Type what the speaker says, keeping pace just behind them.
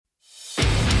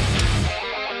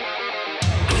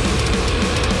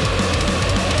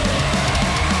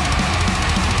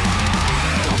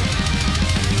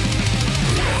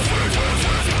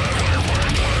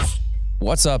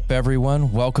What's up,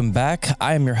 everyone? Welcome back.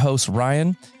 I am your host,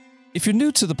 Ryan. If you're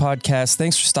new to the podcast,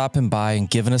 thanks for stopping by and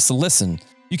giving us a listen.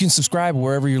 You can subscribe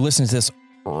wherever you're listening to this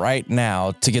right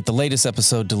now to get the latest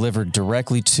episode delivered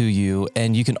directly to you.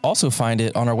 And you can also find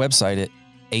it on our website at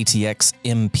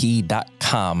atxmp.com.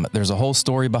 There's a whole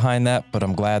story behind that, but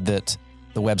I'm glad that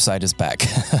the website is back.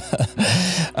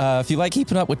 If you like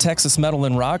keeping up with Texas metal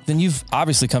and rock, then you've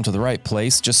obviously come to the right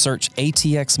place. Just search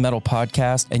ATX Metal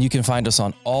Podcast and you can find us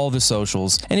on all the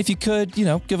socials. And if you could,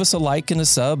 give us a like and a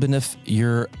sub. And if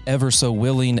you're ever so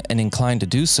willing and inclined to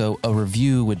do so, a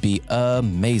review would be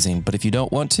amazing. But if you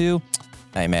don't want to,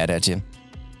 I ain't mad at you.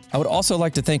 I would also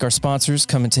like to thank our sponsors,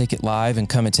 Come and Take It Live and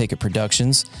Come and Take It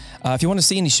Productions. If you want to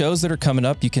see any shows that are coming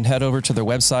up, you can head over to their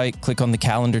website, click on the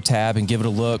calendar tab and give it a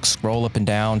look, scroll up and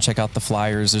down, check out the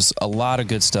flyers. There's a lot of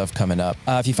good stuff coming up.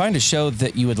 If you find a show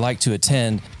that you would like to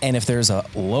attend, and if there's a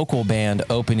local band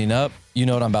opening up, you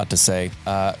know what I'm about to say.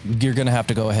 You're going to have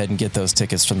to go ahead and get those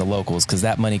tickets from the locals because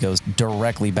that money goes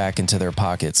directly back into their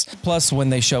pockets. Plus, when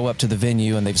they show up to the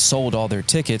venue and they've sold all their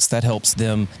tickets, that helps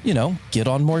them, get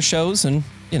on more shows and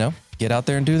get out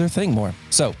there and do their thing more.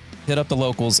 So hit up the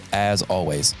locals as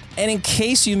always. And in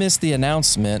case you missed the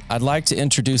announcement, I'd like to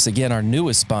introduce again our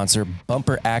newest sponsor,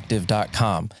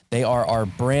 BumperActive.com. They are our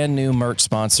brand new merch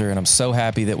sponsor, and I'm so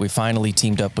happy that we finally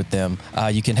teamed up with them.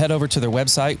 You can head over to their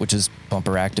website, which is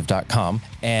BumperActive.com,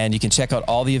 and you can check out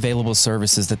all the available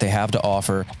services that they have to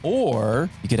offer, or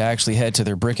you could actually head to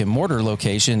their brick and mortar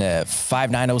location at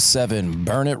 5907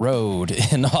 Burnett Road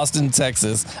in Austin,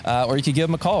 Texas, or you could give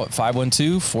them a call at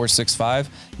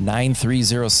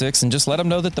 512-465-9306 and just let them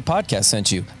know that the podcast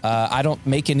sent you. I don't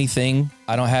make anything.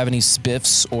 I don't have any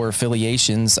spiffs or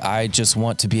affiliations. I just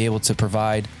want to be able to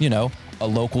provide, a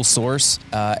local source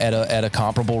at a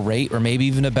comparable rate or maybe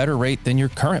even a better rate than your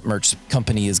current merch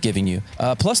company is giving you.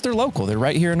 Plus, they're local. They're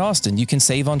right here in Austin. You can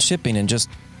save on shipping and just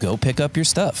go pick up your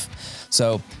stuff.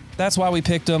 So that's why we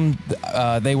picked them.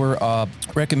 They were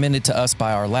recommended to us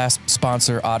by our last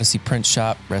sponsor, Odyssey Print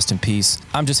Shop. Rest in peace.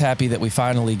 I'm just happy that we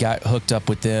finally got hooked up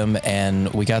with them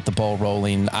and we got the ball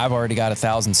rolling. I've already got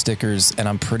 1,000 stickers and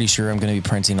I'm pretty sure I'm going to be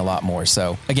printing a lot more.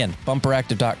 So again,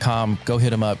 bumperactive.com. Go hit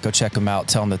them up. Go check them out.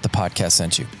 Tell them that the podcast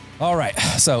sent you. All right,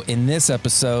 so in this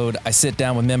episode, I sit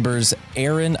down with members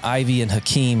Aaron, Ivy, and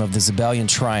Hakeem of the Zebellion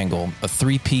Triangle, a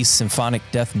three-piece symphonic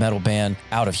death metal band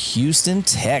out of Houston,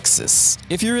 Texas.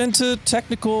 If you're into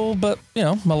technical but,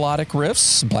 melodic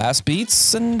riffs, blast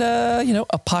beats, and,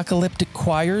 apocalyptic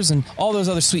choirs, and all those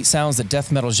other sweet sounds that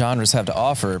death metal genres have to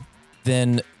offer,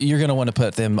 then you're going to want to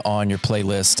put them on your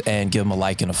playlist and give them a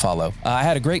like and a follow. I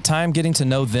had a great time getting to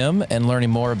know them and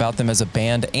learning more about them as a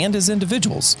band and as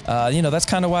individuals. That's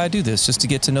kind of why I do this, just to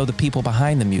get to know the people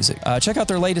behind the music. Check out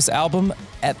their latest album,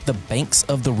 At the Banks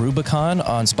of the Rubicon,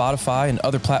 on Spotify and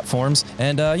other platforms,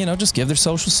 and, just give their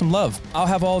socials some love. I'll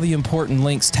have all the important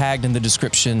links tagged in the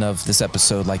description of this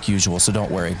episode like usual, so don't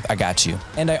worry, I got you.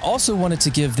 And I also wanted to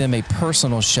give them a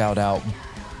personal shout out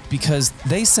because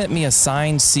they sent me a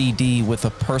signed CD with a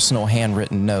personal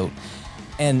handwritten note.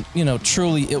 And,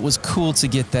 truly it was cool to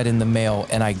get that in the mail,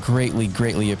 and I greatly,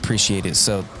 greatly appreciate it.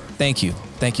 So thank you.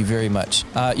 Thank you very much.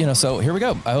 So here we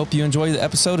go. I hope you enjoy the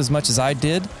episode as much as I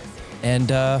did.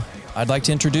 And I'd like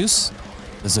to introduce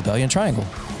the Zebellion Triangle.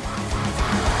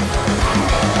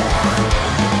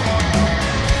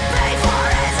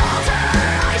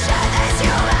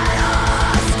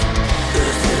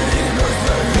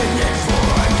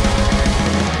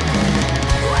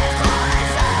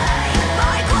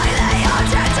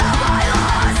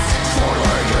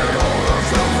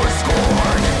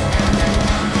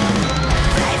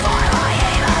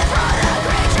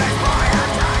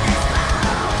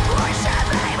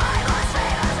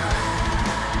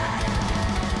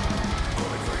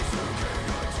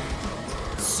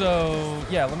 So,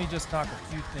 yeah, let me just knock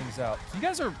a few things out. So you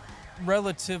guys are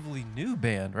relatively new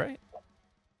band, right?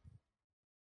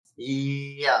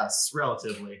 Yes,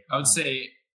 relatively. I would say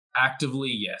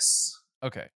actively, yes.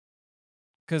 Okay.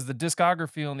 Because the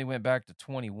discography only went back to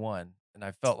 21, and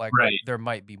I felt like there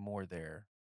might be more there.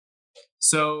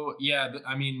 So, yeah,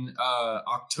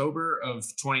 October of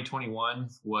 2021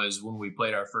 was when we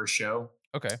played our first show.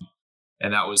 Okay.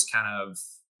 And that was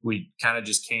we kind of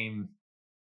just came,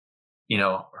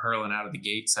 hurling out of the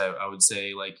gates. I would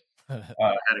say, had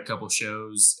a couple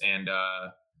shows, and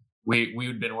we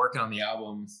had been working on the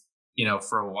album,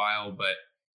 for a while, but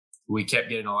we kept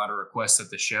getting a lot of requests at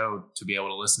the show to be able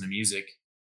to listen to music,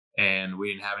 and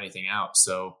we didn't have anything out.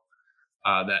 So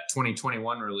that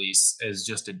 2021 release is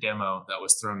just a demo that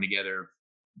was thrown together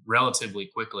relatively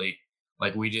quickly.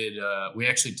 Like we did, we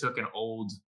actually took an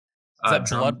old Is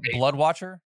that Blood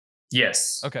Watcher?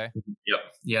 Yes. Okay. Yep.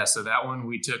 Yeah. So that one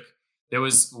there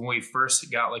was when we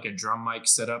first got like a drum mic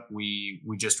set up, we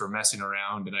just were messing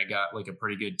around and I got like a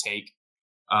pretty good take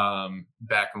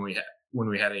back when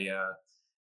we had a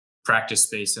practice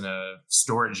space in a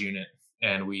storage unit,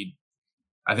 and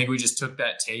I think we just took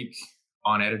that take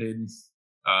unedited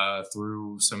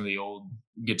through some of the old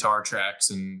guitar tracks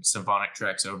and symphonic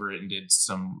tracks over it and did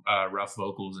some rough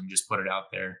vocals and just put it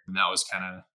out there. And that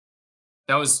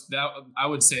was I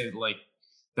would say like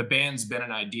the band's been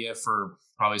an idea for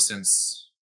probably since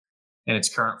in its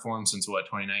current form since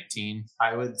 2019.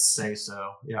 I would say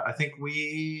so. Yeah, I think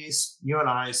you and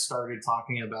I started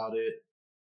talking about it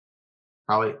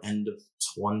probably end of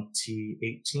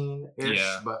 2018-ish,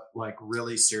 Yeah. but like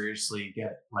really seriously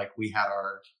we had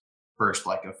our first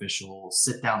like official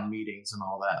sit down meetings and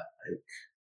all that like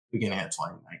beginning of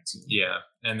 2019. Yeah.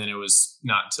 And then it was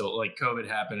not until like COVID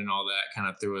happened and all that kind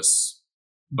of threw us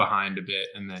behind a bit.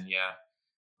 And then,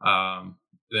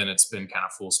 then it's been kind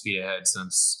of full speed ahead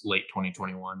since late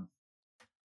 2021.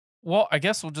 Well, I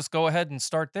guess we'll just go ahead and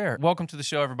start there. Welcome to the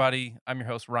show, everybody. I'm your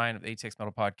host, Ryan of the ATX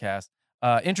Metal Podcast.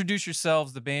 Introduce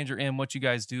yourselves, the band you're in, what you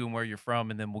guys do, and where you're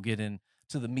from, and then we'll get into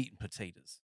the meat and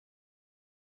potatoes.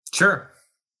 Sure.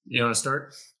 You want to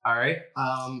start? All right.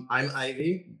 I'm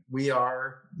Ivy. We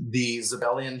are the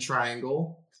Zebellian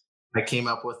Triangle. I came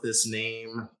up with this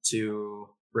name to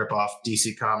rip off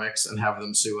DC Comics and have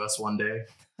them sue us one day.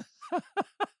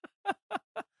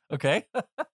 Okay.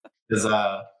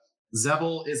 Because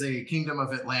Zebel is a kingdom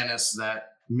of Atlantis that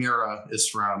Mira is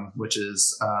from, which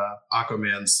is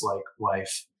Aquaman's like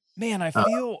wife. Man, I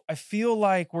feel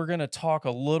like we're gonna talk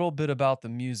a little bit about the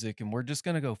music, and we're just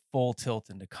gonna go full tilt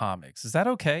into comics. Is that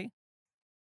okay?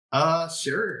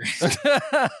 Sure.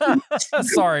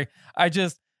 Sorry,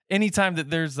 anytime that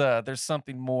there's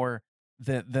something more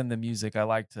than the music, I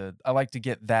like to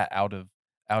get that out of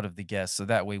the guests, so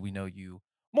that way we know you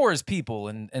more as people,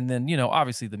 and then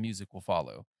obviously the music will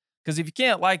follow. Because if you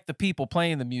can't like the people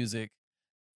playing the music,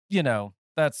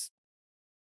 it's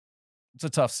a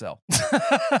tough sell.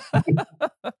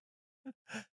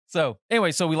 So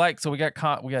anyway, we got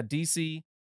DC.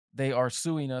 They are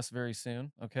suing us very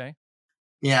soon. Okay.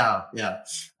 Yeah.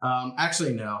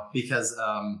 Actually, no, because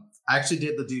I actually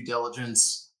did the due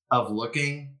diligence of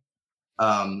looking,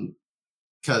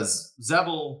 because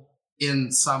Zebel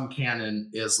in some canon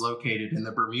is located in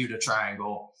the Bermuda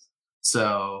Triangle.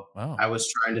 So Wow. I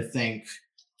was trying to think,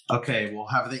 okay, well,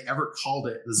 have they ever called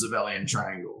it the Zebellian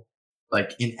Triangle,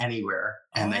 like in anywhere?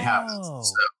 And they haven't.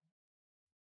 So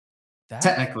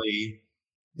technically,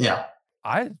 yeah.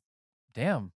 I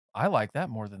like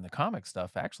that more than the comic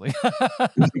stuff, actually.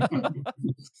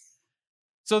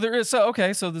 So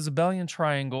the Zebellian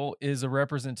Triangle is a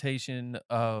representation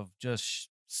of just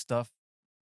stuff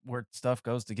where stuff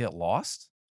goes to get lost.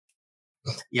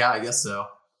 Yeah, I guess so.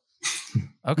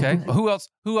 Okay. Who else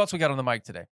we got on the mic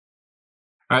today?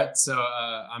 All right. So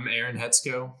I'm Aaron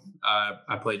Hetzko.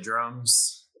 I play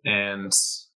drums, and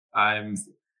I'm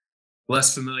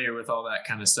less familiar with all that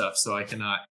kind of stuff, so I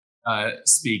cannot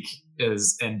speak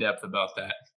as in depth about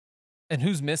that. And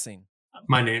who's missing?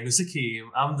 My name is Akeem.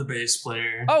 I'm the bass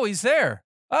player. Oh, he's there.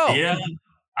 Oh, yeah.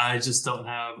 I just don't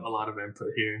have a lot of input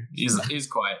here. He's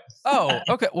quiet. Oh,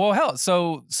 okay. Well, hell,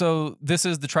 so this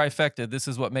is the trifecta. This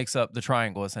is what makes up the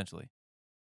triangle, essentially.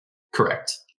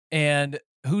 Correct. And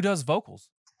who does vocals?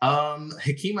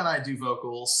 Hakeem and I do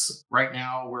vocals. Right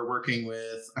now, we're working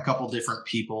with a couple different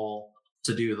people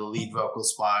to do the lead vocal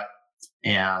spot.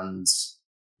 And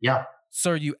yeah.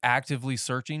 So are you actively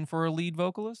searching for a lead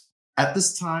vocalist? At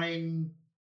this time,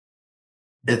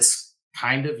 it's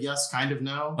kind of yes, kind of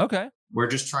no. Okay. We're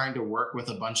just trying to work with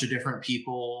a bunch of different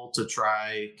people to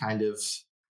try kind of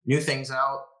new things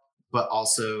out, but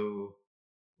also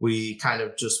we kind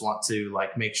of just want to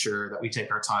like make sure that we take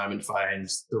our time and find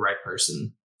the right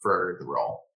person for the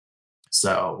role.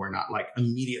 So we're not like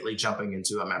immediately jumping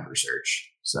into a member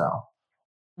search. So,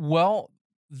 well,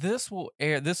 this will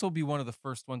be one of the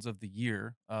first ones of the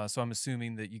year. So I'm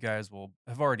assuming that you guys will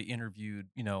have already interviewed,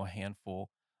 a handful.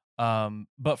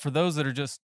 But for those that are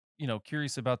just,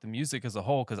 curious about the music as a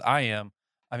whole, because I am,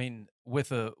 I mean,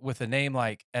 with a name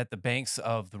like At the Banks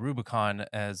of the Rubicon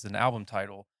as an album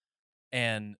title,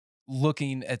 and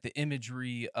looking at the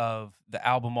imagery of the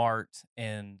album art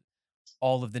and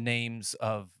all of the names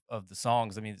of the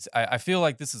songs, I mean, I feel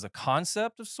like this is a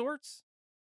concept of sorts.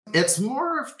 It's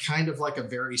more of kind of like a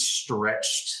very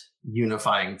stretched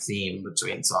unifying theme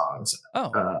between songs.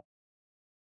 Oh.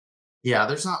 Yeah,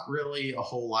 there's not really a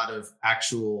whole lot of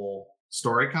actual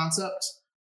story concept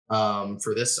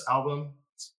for this album,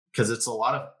 because it's a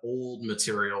lot of old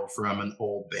material from an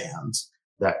old band.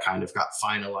 that kind of got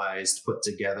finalized, put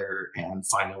together, and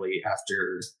finally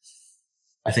after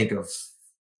I think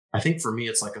for me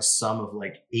it's like a sum of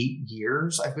like 8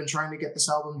 years I've been trying to get this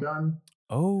album done.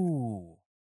 Oh,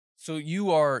 so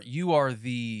you are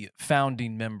the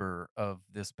founding member of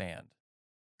this band.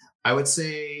 I would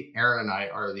say Aaron and I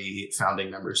are the founding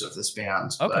members of this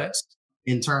band. Okay. But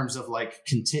in terms of like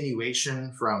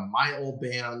continuation from my old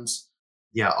band,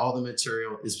 yeah, all the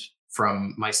material is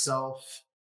from myself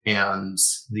and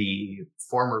the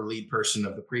former lead person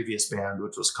of the previous band,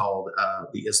 which was called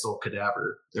the Isdal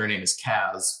Cadaver. Their name is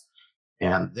Kaz,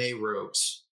 and they wrote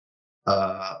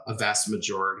a vast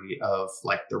majority of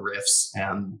like the riffs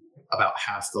and about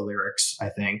half the lyrics, I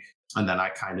think. And then I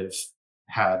kind of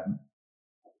had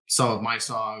some of my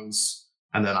songs,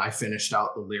 and then I finished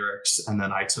out the lyrics, and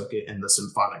then I took it in the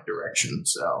symphonic direction.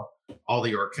 So all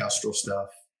the orchestral stuff,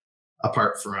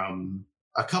 apart from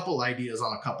a couple ideas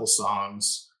on a couple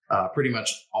songs, pretty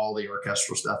much all the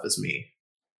orchestral stuff is me.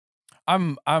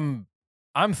 I'm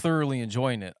thoroughly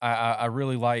enjoying it. I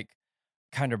really like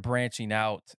kind of branching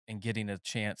out and getting a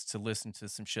chance to listen to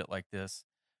some shit like this,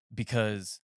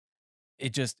 because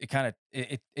it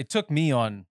took me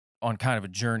on kind of a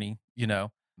journey, you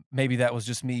know. Maybe that was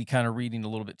just me kind of reading a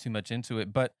little bit too much into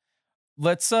it, but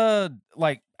let's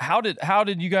like how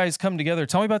did you guys come together?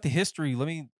 Tell me about the history.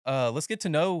 Let's get to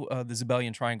know the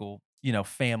Zibellian Triangle, you know,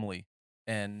 family.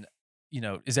 And you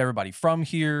know, is everybody from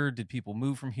here? Did people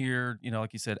move from here? You know,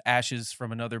 like you said, Ashes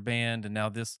from another band, and now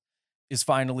this is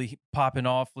finally popping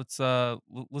off. Let's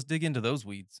dig into those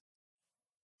weeds.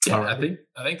 Yeah, All right.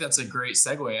 I think that's a great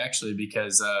segue actually,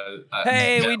 because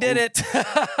Hey, we did it.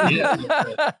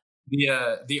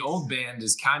 the old band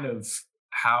is kind of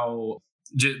how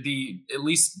at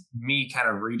least me kind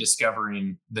of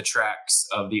rediscovering the tracks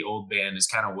of the old band is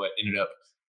kind of what ended up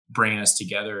bringing us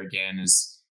together again.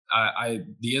 Is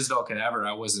the Isdal Cadaver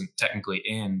I wasn't technically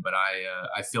in, but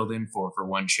I filled in for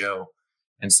one show,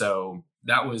 and so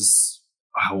that was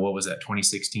what was that,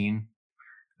 2016?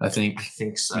 I think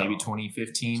so. Maybe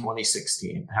 2015.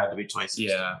 2016. It had to be 2016.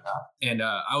 Yeah. And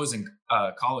I was in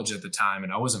college at the time,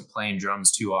 and I wasn't playing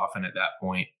drums too often at that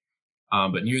point.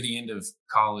 But near the end of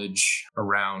college,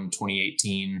 around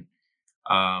 2018,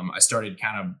 I started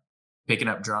kind of picking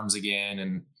up drums again.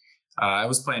 And I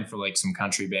was playing for like some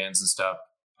country bands and stuff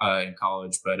in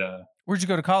college. But Where'd you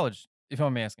go to college, if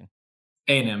I'm asking?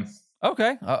 A&M.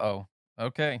 Okay.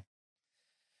 Okay.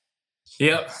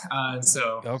 Yep. And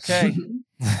so Okay.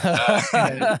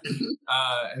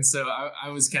 And so I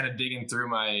was kind of digging through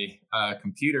my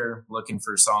computer looking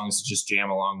for songs to just jam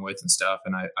along with and stuff.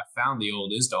 And I found the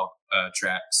old Isdal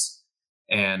tracks,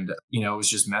 and, you know, I was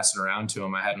just messing around to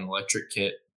them. I had an electric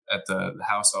kit at the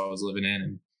house I was living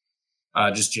in,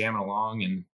 and just jamming along.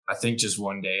 And I think just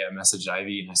one day I messaged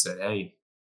Ivy and I said, "Hey,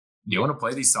 do you want to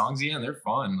play these songs again? They're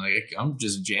fun. Like, I'm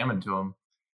just jamming to them."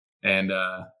 And,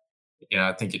 you know,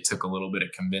 I think it took a little bit of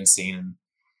convincing, and,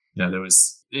 you know,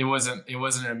 it wasn't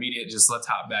an immediate just let's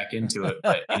hop back into it,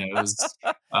 but, you know, it was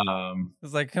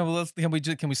It's like,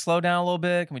 can we slow down a little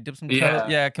bit? Can we dip some toes? Yeah.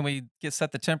 Yeah. Can we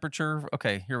set the temperature?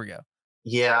 Okay, here we go.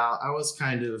 Yeah,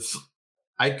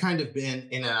 I'd kind of been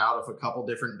in and out of a couple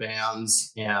different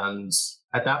bands, and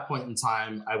at that point in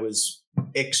time, I was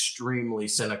extremely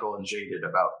cynical and jaded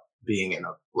about being in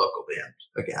a local band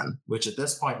again, which at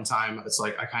this point in time, it's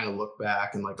like I kind of look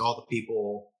back and like all the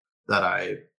people that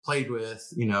I played with,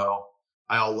 you know,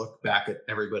 I all look back at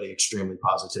everybody extremely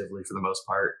positively for the most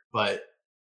part. But,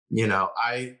 you know,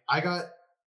 I got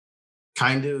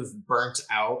kind of burnt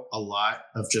out a lot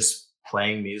of just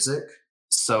playing music.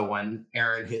 So when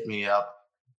Aaron hit me up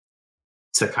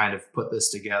to kind of put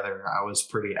this together, I was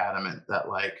pretty adamant that,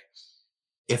 like,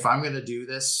 if I'm going to do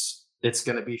this, it's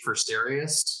going to be for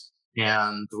serious,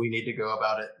 and we need to go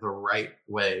about it the right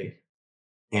way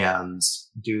and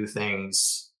do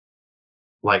things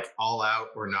like all out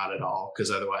or not at all,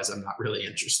 because otherwise I'm not really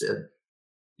interested.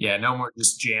 Yeah, no more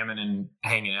just jamming and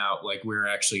hanging out. Like, we're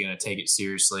actually going to take it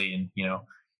seriously and, you know,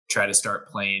 try to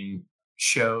start playing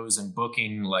shows and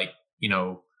booking, like, you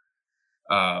know,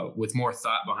 with more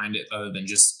thought behind it other than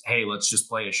just, hey, let's just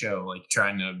play a show, like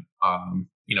trying to,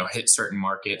 you know, hit certain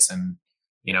markets. And,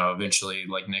 you know, eventually,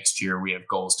 like next year, we have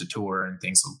goals to tour and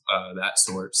things of that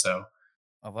sort. So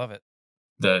I love it.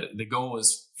 The goal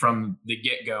is from the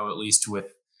get-go, at least with,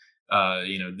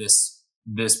 you know,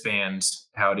 this band,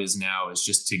 how it is now, is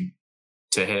just to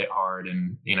hit it hard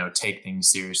and, you know, take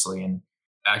things seriously and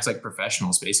act like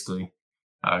professionals, basically.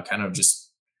 Kind of just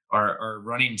our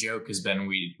running joke has been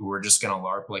we're just going to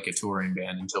LARP like a touring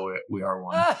band until we are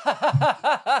one.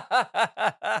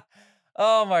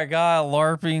 Oh my God.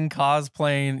 LARPing,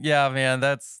 cosplaying. Yeah, man,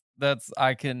 that's,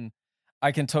 I can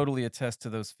I can totally attest to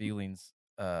those feelings.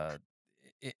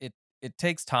 It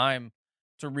takes time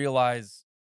to realize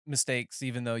mistakes,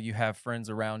 even though you have friends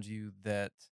around you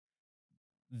that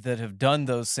have done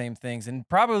those same things and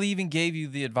probably even gave you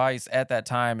the advice at that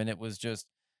time, and it was just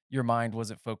your mind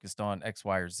wasn't focused on X,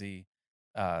 Y, or Z.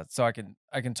 So I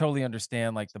can totally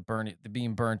understand like the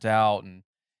being burnt out, and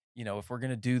if we're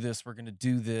gonna do this, we're gonna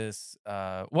do this.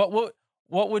 What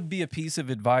would be a piece of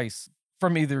advice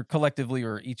from either collectively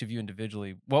or each of you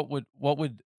individually? What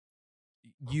would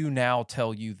you now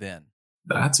tell you then?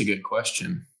 That's a good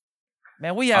question.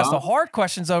 Man, we asked the Um, hard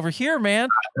questions over here, man.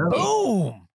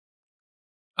 Boom.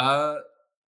 uh,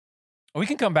 We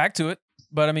can come back to it,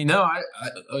 but I mean, no,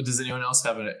 does anyone else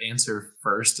have an answer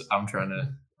first?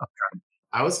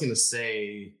 I was gonna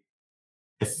say,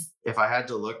 if I had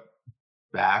to look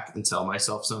back and tell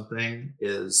myself something,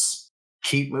 is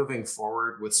keep moving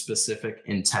forward with specific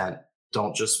intent.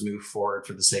 Don't just move forward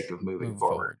for the sake of moving moving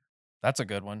forward. forward. That's a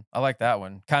good one. I like that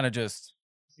one. Kind of just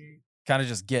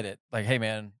get it. Like, hey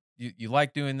man, you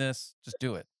like doing this, just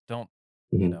do it. Don't,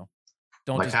 you Mhm. know,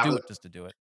 don't Like just have do a- it just to do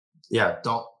it. Yeah,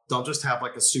 don't just have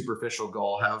like a superficial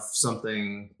goal. Have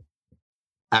something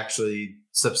actually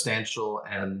substantial,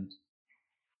 and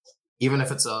even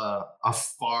if it's a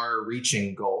far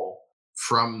reaching goal,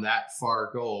 from that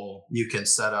far goal you can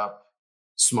set up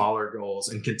smaller goals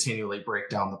and continually break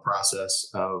down the process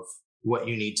of what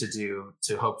you need to do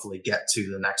to hopefully get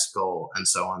to the next goal, and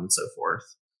so on and so forth.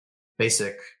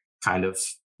 Basic kind of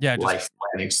Yeah, just life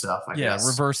planning stuff, I guess.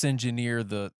 reverse engineer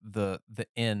the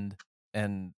end,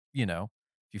 and if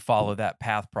you follow that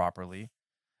path properly,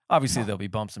 obviously there'll be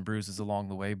bumps and bruises along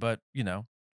the way, but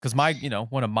because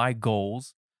one of my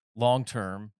goals long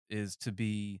term is to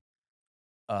be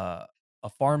uh, a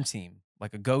farm team,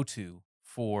 like a go-to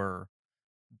for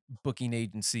booking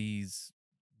agencies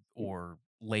or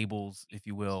labels, if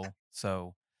you will.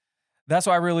 So that's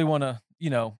why I really want to,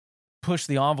 push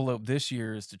the envelope this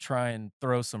year, is to try and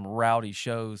throw some rowdy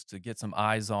shows to get some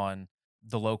eyes on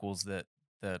the locals that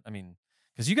I mean,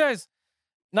 because you guys,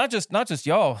 not just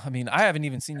y'all. I mean, I haven't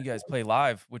even seen you guys play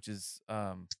live, which is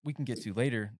we can get to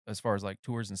later as far as like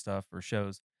tours and stuff or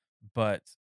shows. But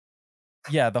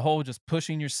yeah, the whole just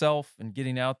pushing yourself and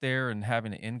getting out there and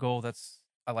having an end goal,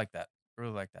 I like that. I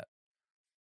really like that.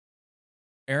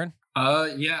 Aaron?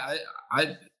 Yeah,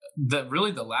 I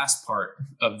the last part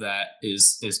of that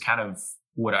is kind of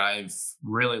what I've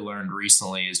really learned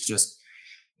recently is just,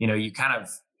 you kind of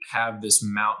have this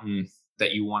mountain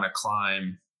that you want to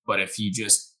climb, but if you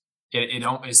just,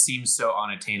 it seems so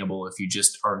unattainable if you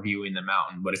just are viewing the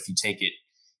mountain. But if you take it,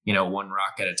 one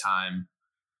rock at a time,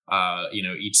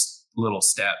 each little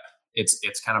step,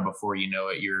 it's kind of before you know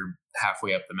it, you're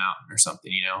halfway up the mountain or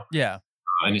something, Yeah.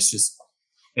 and it's just,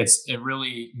 it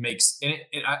really makes, and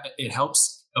it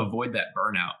helps avoid that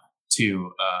burnout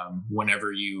too.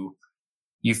 Whenever you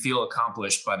feel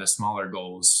accomplished by the smaller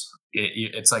goals,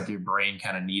 it's like your brain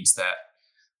kind of needs that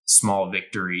small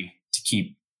victory to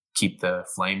keep the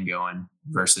flame going,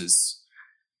 versus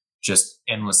just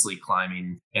endlessly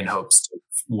climbing in hopes to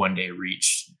one day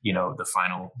reach the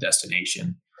final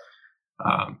destination.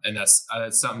 And that's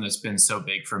something that's been so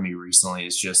big for me recently,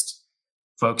 is just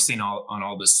focusing on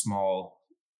all the small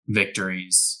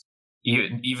victories,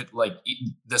 even like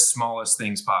the smallest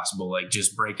things possible, like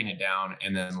just breaking it down,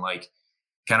 and then like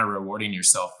kind of rewarding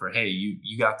yourself for, hey,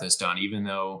 you got this done, even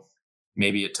though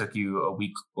maybe it took you a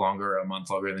week longer, a month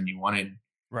longer than you wanted.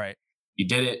 Right. You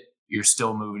did it. You're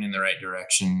still moving in the right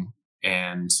direction.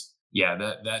 And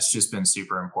yeah, that's just been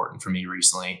super important for me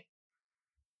recently.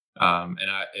 And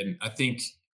I think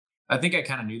I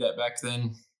kind of knew that back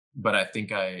then, but I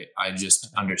think I just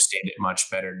understand it much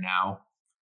better now.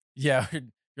 Yeah.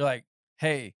 You're like,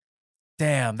 hey,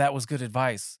 damn, that was good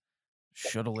advice.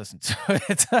 Should have listened to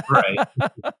it.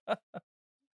 Right.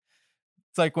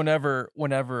 It's like whenever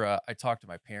I talk to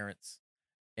my parents,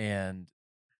 and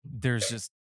there's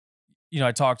just,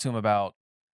 I talk to them about,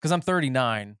 because I'm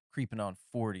 39, creeping on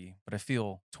 40, but I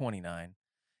feel 29.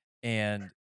 And,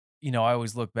 I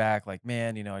always look back like,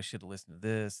 man, I should have listened to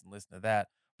this and listened to that.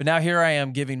 But now here I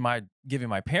am giving my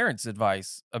parents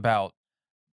advice about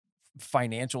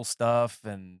financial stuff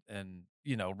and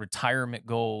retirement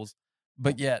goals,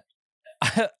 but yet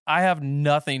I have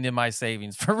nothing in my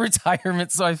savings for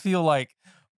retirement. So I feel like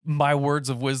my words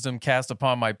of wisdom cast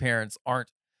upon my parents aren't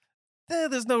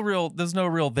there's no real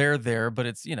there, but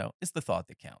it's the thought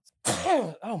that counts.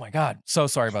 Oh my God. So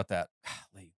sorry about that.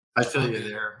 Golly. I feel you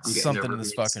there. I'm getting Something over in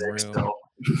this being fucking sick room. still.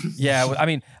 Yeah,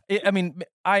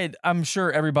 I'm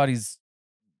sure everybody's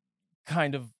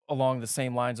kind of along the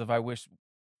same lines of, I wish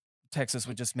Texas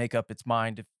would just make up its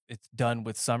mind if it's done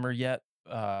with summer yet.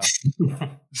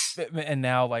 And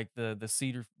now like the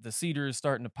cedar is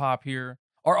starting to pop here.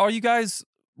 Are you guys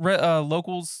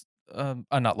locals?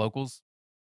 Not locals,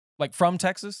 like from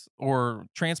Texas or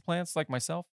transplants like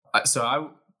myself?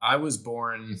 I was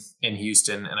born in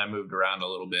Houston and I moved around a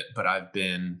little bit, but I've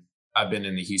been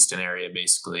in the Houston area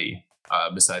basically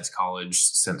besides college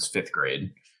since 5th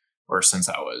grade, or since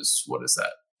I was,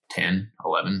 10,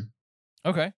 11.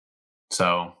 Okay.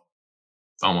 So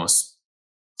almost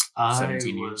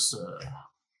 17 years.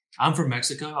 I'm from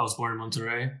Mexico. I was born in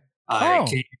Monterrey. I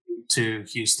came to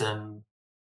Houston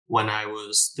when I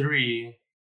was 3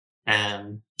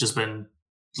 and just been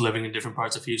living in different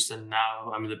parts of Houston.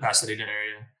 Now I'm in the Pasadena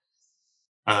area,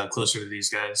 closer to these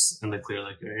guys in the Clear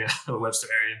Lake area, the Webster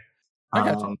area.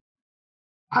 I got you.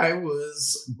 I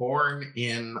was born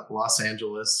in Los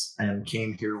Angeles and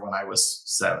came here when I was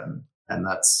 7. And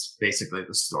that's basically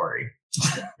the story.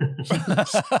 It's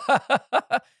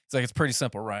like, it's pretty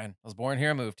simple, Ryan. I was born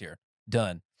here, moved here.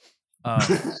 Done.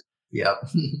 Yep.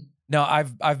 No,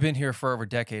 I've been here for over a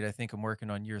decade. I think I'm working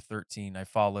on year 13. I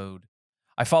followed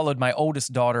my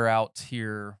oldest daughter out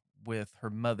here with her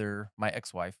mother, my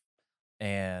ex-wife,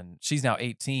 and she's now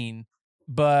 18.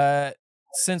 But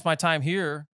since my time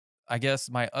here, I guess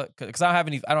because I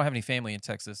don't have any family in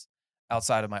Texas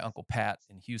outside of my Uncle Pat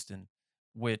in Houston,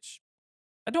 which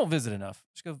I don't visit enough.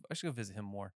 I should go visit him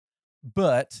more.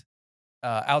 But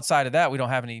outside of that, we don't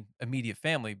have any immediate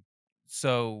family.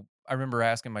 So I remember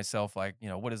asking myself, like,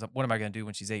 what am I going to do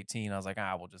when she's 18? I was like,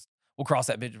 we'll cross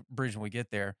that bridge when we get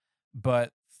there.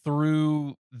 But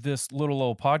through this little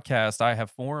old podcast, I have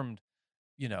formed,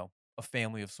 a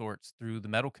family of sorts through the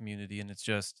metal community. And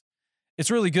it's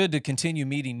really good to continue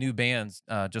meeting new bands,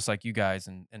 just like you guys,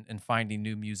 and finding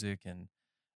new music and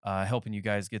helping you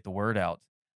guys get the word out.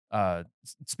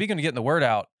 Speaking of getting the word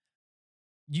out,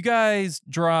 you guys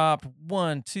dropped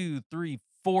 1, 2, 3,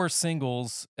 4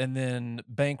 singles and then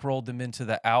bankrolled them into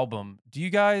the album. Do you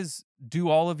guys do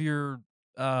all your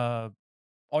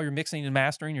mixing and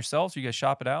mastering yourselves? Or you guys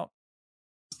shop it out?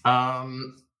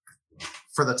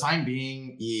 For the time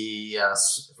being,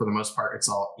 yes. For the most part, it's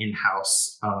all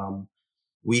in-house.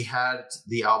 We had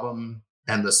the album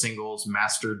and the singles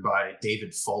mastered by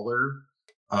David Fuller,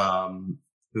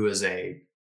 who is a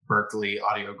Berkeley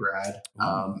audio grad.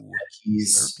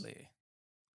 He's Berkeley.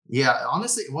 Yeah,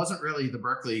 honestly, it wasn't really the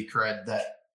Berkeley cred that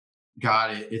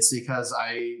got it. It's because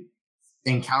I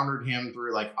encountered him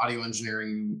through like audio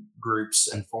engineering groups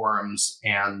and forums,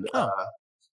 and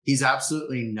he's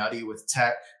absolutely nutty with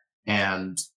tech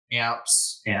and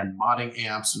amps and modding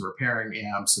amps and repairing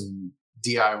amps and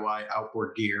DIY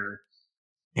outboard gear.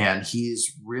 And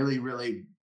he's really, really,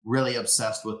 really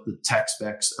obsessed with the tech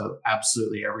specs of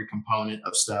absolutely every component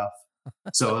of stuff.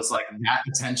 So it's like that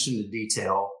attention to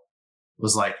detail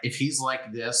was like, if he's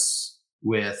like this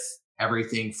with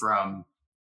everything from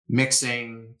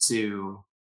mixing to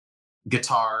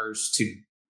guitars to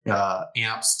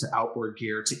amps to outboard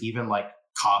gear to even like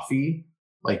coffee,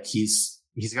 like he's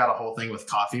got a whole thing with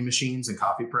coffee machines and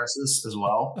coffee presses as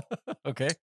well. Okay.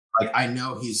 Like I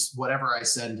know whatever I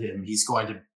send him, he's going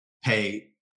to pay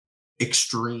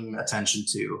extreme attention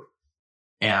to.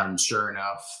 And sure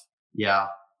enough, yeah,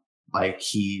 like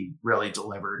he really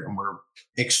delivered, and we're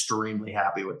extremely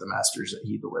happy with the masters that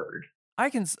he delivered. I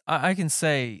can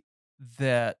say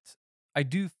that I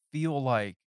do feel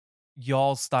like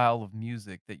y'all's style of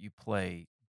music that you play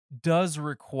does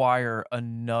require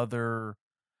another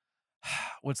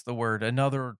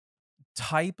another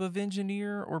type of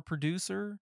engineer or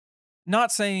producer.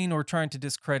 Not saying or trying to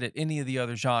discredit any of the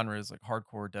other genres like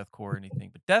hardcore, deathcore, or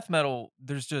anything, but death metal,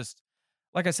 there's just,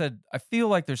 like I said, I feel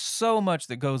like there's so much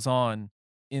that goes on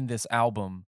in this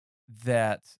album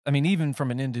that, I mean, even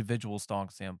from an individual song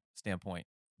standpoint,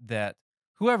 that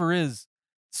whoever is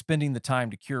spending the time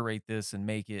to curate this and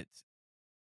make it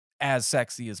as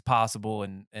sexy as possible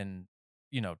and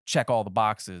check all the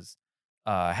boxes,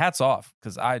 hats off,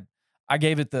 because I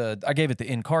gave it the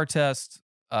in-car test,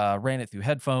 ran it through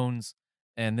headphones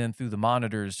and then through the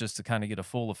monitors just to kind of get a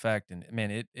full effect, and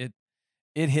man, it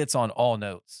hits on all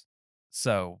notes.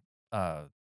 So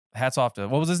hats off to,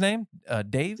 what was his name?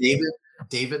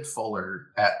 David Fuller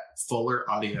at Fuller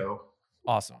Audio.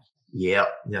 Awesome. Yep.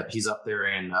 He's up there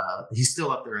he's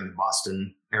still up there in the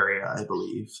Boston area, I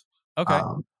believe. Okay.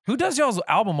 Who does y'all's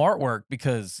album artwork?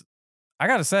 Because I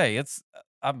gotta say,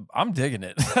 I'm digging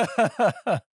it.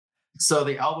 So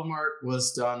the album art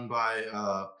was done by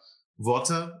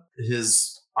Vota.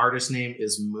 His artist name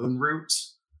is Moonroot.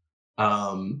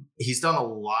 He's done a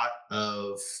lot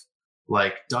of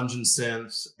like dungeon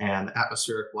synth and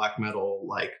atmospheric black metal,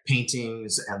 like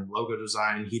paintings and logo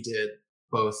design. He did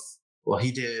both. Well,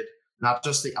 he did not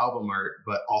just the album art,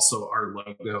 but also our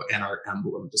logo and our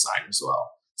emblem design as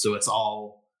well. So it's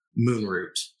all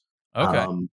Moonroot. Okay.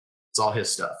 It's all his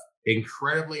stuff.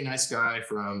 Incredibly nice guy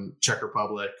from Czech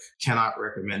Republic. Cannot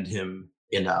recommend him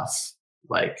enough.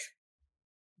 Like,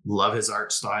 love his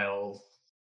art style.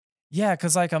 Yeah,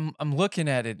 because like I'm looking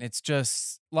at it, and it's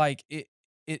just like it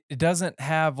doesn't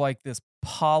have like this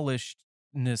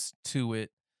polishedness to it,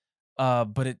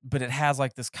 but it has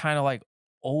like this kind of like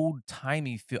old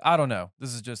timey feel. I don't know.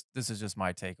 This is just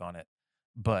my take on it.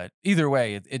 But either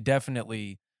way, it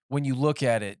definitely, when you look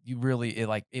at it, you really,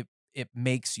 it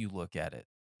makes you look at it.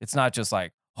 It's not just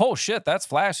like, oh shit, that's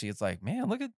flashy. It's like, man,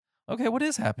 look at, okay, what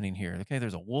is happening here? Okay,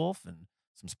 there's a wolf and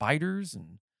some spiders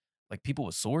and like people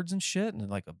with swords and shit and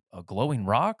like a glowing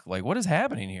rock. Like, what is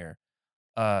happening here?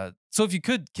 So if you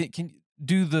could, can you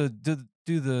do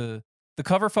the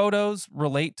cover photos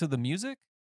relate to the music?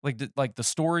 Like the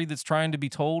story that's trying to be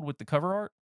told with the cover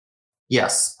art?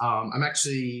 Yes, I'm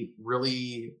actually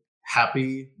really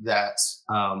happy that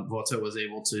Volta was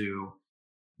able to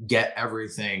get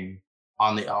everything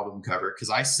on the album cover,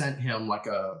 because I sent him like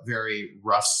a very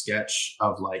rough sketch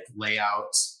of like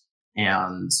layouts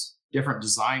and different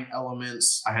design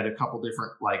elements. I had a couple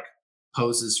different like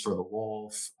poses for the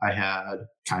wolf. I had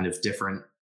kind of different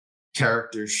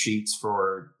character sheets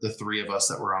for the three of us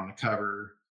that were on the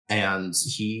cover, and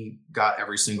he got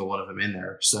every single one of them in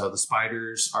there. So the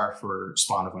spiders are for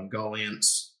Spawn of Ungoliant,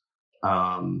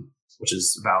 which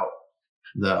is about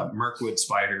the Mirkwood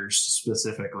spiders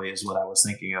specifically is what I was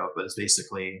thinking of, but it's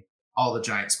basically all the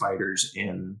giant spiders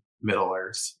in Middle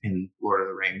Earth, in Lord of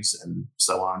the Rings, and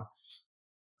so on.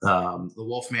 The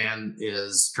Wolfman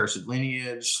is Cursed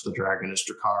Lineage. The dragon is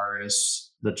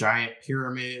Dracarys. The giant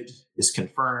pyramid is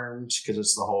confirmed because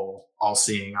it's the whole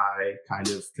all-seeing eye kind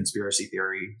of conspiracy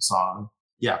theory song.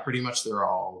 Yeah, pretty much they're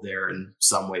all there in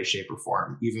some way, shape, or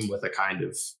form, even with a kind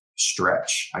of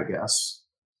stretch, I guess.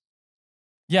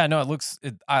 Yeah, no, it looks.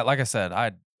 Like I said,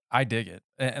 I dig it,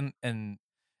 and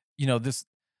you know this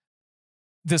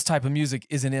type of music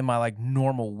isn't in my like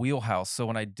normal wheelhouse. So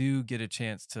when I do get a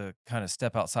chance to kind of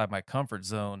step outside my comfort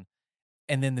zone,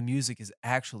 and then the music is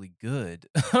actually good,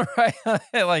 right?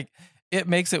 Like it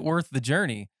makes it worth the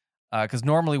journey. Because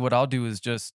normally what I'll do is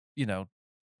just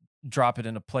drop it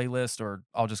in a playlist, or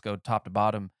I'll just go top to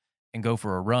bottom and go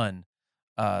for a run.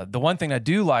 The one thing I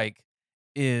do like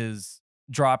is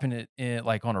dropping it in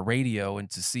like on a radio and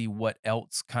to see what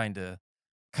else kind of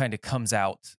comes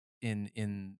out in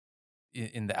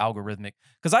the algorithmic.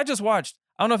 Because I just watched.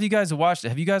 I don't know if you guys have watched it.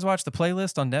 Have you guys watched the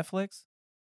playlist on Netflix?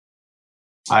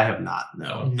 I have not.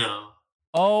 No. No.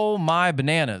 Oh my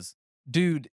bananas,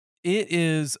 dude! It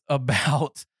is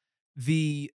about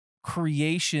the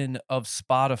creation of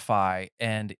Spotify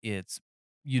and its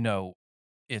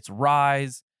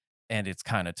rise, and it's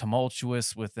kind of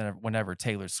tumultuous with whenever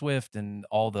Taylor Swift and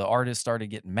all the artists started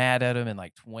getting mad at him in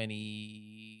like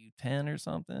 2010 or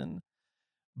something.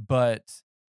 But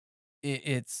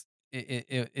it's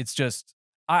just,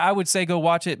 I would say go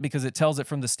watch it because it tells it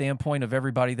from the standpoint of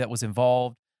everybody that was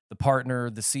involved: the partner,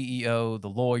 the CEO, the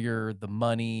lawyer, the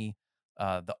money,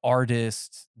 the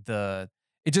artist.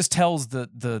 It just tells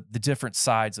the different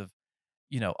sides of,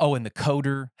 and the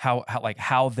coder,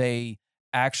 how they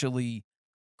actually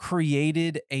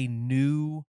created a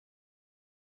new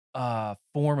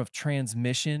form of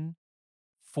transmission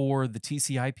for the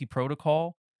TCP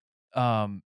protocol.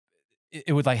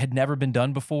 It would like had never been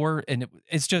done before, and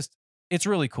it's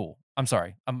really cool. I'm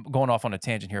sorry, I'm going off on a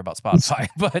tangent here about Spotify,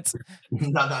 but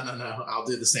No. I'll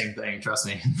do the same thing. Trust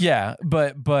me. yeah,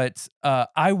 but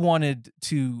I wanted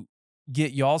to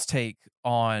get y'all's take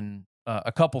on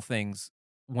a couple things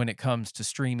when it comes to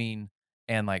streaming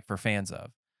and like for fans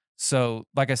of. So,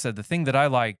 like I said, the thing that I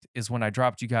liked is when I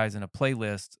dropped you guys in a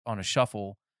playlist on a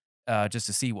shuffle, just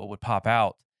to see what would pop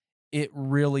out. It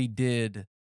really did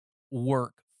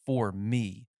work for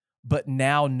me. But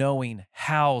now knowing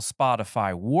how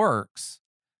Spotify works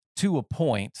to a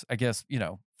point, I guess,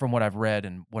 from what I've read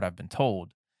and what I've been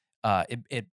told,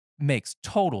 it makes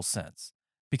total sense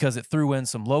because it threw in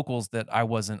some locals that I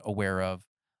wasn't aware of,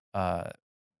 uh,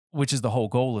 which is the whole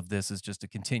goal of this, is just to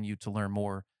continue to learn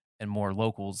more and more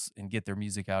locals and get their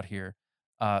music out here.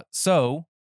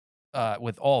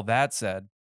 With all that said,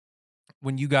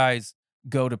 when you guys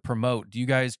go to promote, do you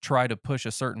guys try to push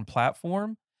a certain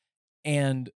platform?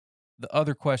 And the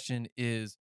other question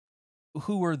is,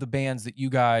 who are the bands that you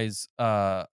guys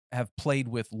have played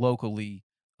with locally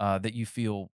that you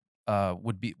feel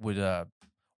would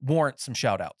warrant some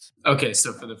shout outs? Okay,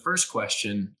 so for the first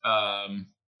question,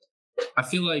 I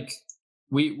feel like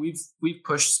we've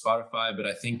pushed Spotify, but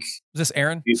I think Is this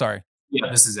Aaron? Sorry. Yeah,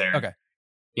 this is Aaron. Okay.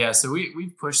 Yeah, so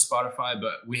we've pushed Spotify,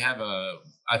 but we have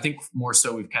I think more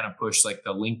so we've kind of pushed like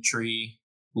the Linktree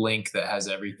link that has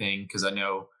everything, because I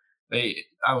know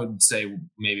I would say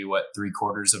maybe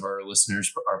 3/4 of our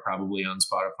listeners are probably on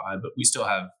Spotify, but we still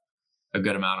have a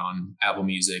good amount on Apple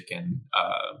Music and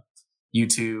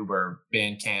YouTube or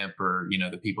Bandcamp, or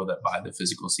the people that buy the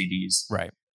physical CDs.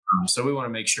 Right. So we want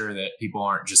to make sure that people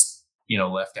aren't just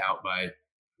left out by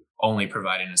only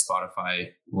providing a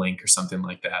Spotify link or something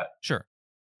like that. Sure.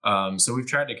 So we've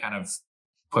tried to kind of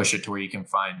push it to where you can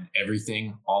find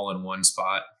everything all in one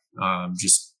spot,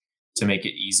 just to make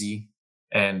it easy.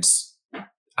 And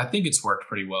I think it's worked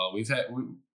pretty well.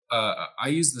 I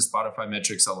use the Spotify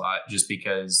metrics a lot just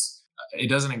because it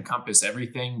doesn't encompass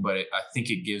everything, but I think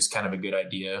it gives kind of a good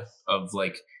idea of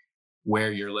like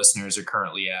where your listeners are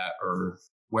currently at, or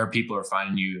where people are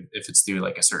finding you, if it's through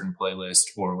like a certain playlist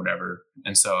or whatever.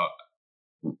 And so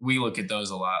we look at those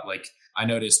a lot. Like I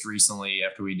noticed recently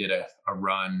after we did a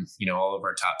run, all of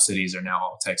our top cities are now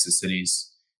all Texas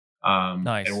cities.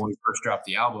 Nice. And when we first dropped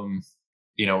the album,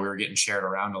 we were getting shared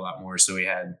around a lot more. So we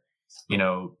had,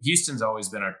 Houston's always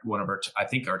been I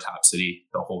think our top city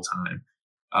the whole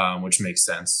time, which makes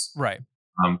sense. Right.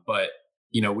 But,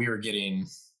 we were getting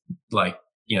like,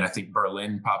 I think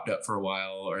Berlin popped up for a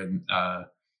while, or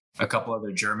a couple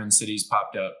other German cities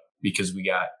popped up because we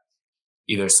got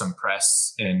either some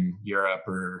press in Europe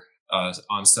or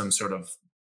on some sort of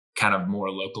kind of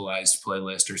more localized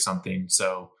playlist or something.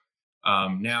 So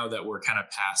now that we're kind of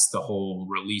past the whole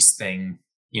release thing,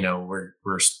 we're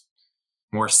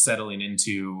more settling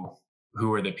into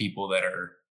who are the people that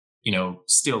are,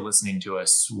 still listening to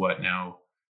us. What now?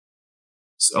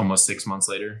 It's almost 6 months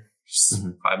later,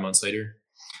 5 months later.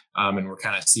 And we're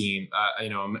kind of seeing,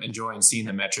 I'm enjoying seeing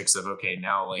the metrics of, okay,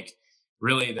 now like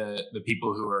really the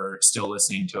people who are still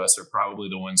listening to us are probably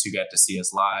the ones who got to see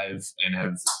us live and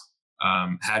have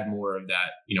had more of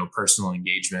that, personal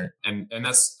engagement. And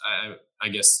that's, I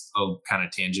guess I'll kind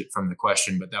of tangent from the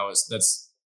question, but that's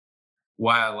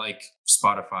why I like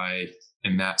Spotify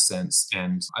in that sense.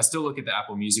 And I still look at the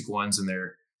Apple Music ones, and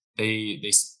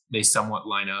they somewhat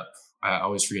line up. I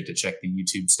always forget to check the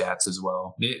YouTube stats as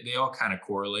well. They all kind of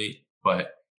correlate,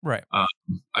 but right.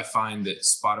 I find that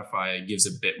Spotify gives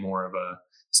a bit more of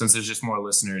since there's just more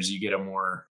listeners, you get a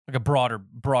more like a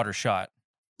broader shot.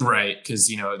 Right. Because,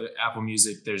 the Apple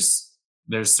Music, there's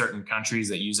certain countries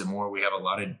that use it more. We have a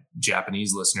lot of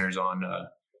Japanese listeners on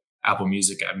Apple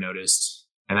Music, I've noticed.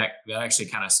 And that actually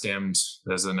kind of stemmed,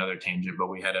 as another tangent, but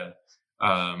we had a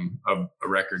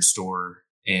record store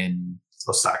in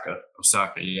Osaka,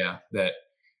 yeah, that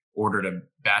ordered a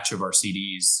batch of our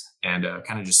CDs and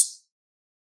kind of just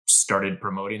started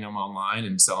promoting them online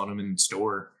and selling them in the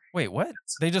store. Wait, what?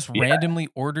 They just randomly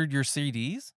ordered your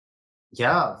CDs?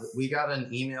 Yeah, we got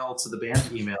an email to the band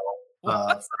email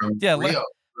from Rio.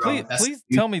 Please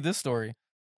tell me this story.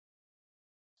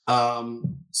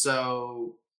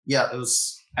 So yeah, it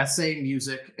was SA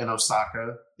Music in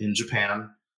Osaka in Japan.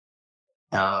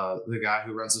 The guy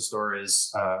who runs the store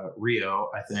is Rio,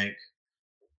 I think.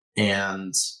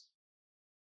 And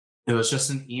it was just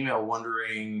an email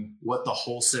wondering what the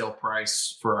wholesale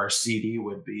price for our CD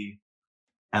would be.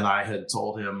 And I had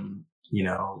told him,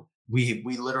 we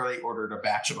literally ordered a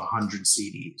batch of 100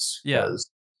 CDs. Yeah. Because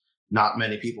not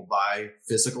many people buy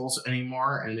physicals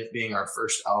anymore. And it being our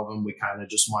first album, we kind of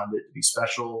just wanted it to be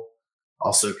special.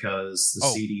 Also because the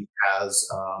CD has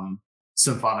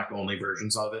symphonic only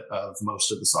versions of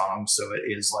most of the songs, so it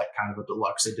is like kind of a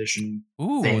deluxe edition.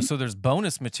 Ooh, thing. So there's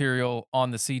bonus material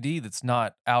on the CD that's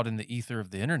not out in the ether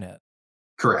of the internet.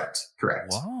 Correct.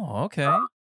 Wow, okay.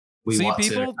 See,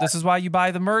 people, this is why you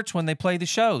buy the merch when they play the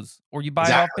shows, or you buy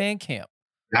it off Bandcamp.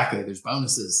 Exactly, there's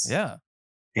bonuses. Yeah.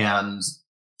 And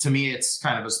to me, it's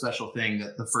kind of a special thing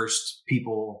that the first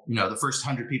people, the first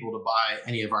 100 people to buy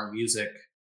any of our music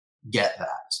get that.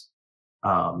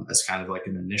 As kind of like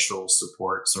an initial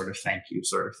support sort of thank you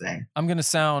sort of thing. I'm going to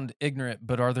sound ignorant,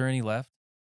 but are there any left?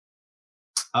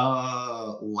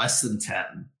 Less than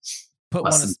 10.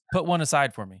 Put one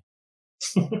aside for me.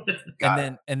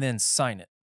 and then sign it.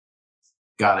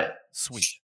 Got it. Sweet.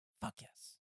 Fuck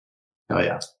yes. Oh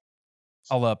yeah.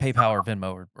 I'll PayPal or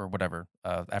Venmo or whatever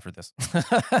after this.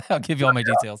 I'll give you all my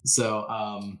details. So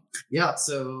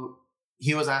so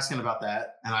he was asking about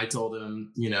that, and I told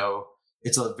him,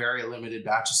 it's a very limited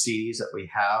batch of CDs that we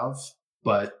have,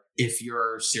 but if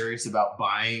you're serious about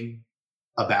buying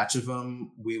a batch of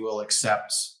them, we will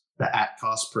accept the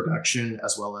at-cost production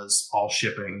as well as all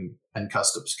shipping and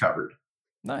customs covered.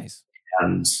 Nice.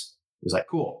 And he was like,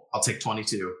 cool, I'll take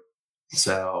 22.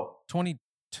 So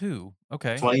 22,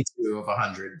 okay. 22 of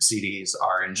 100 CDs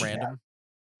are in Japan.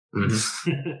 Random.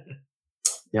 Mm-hmm.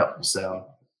 Yep. So,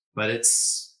 but it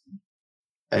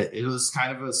was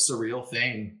kind of a surreal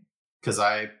thing because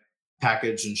I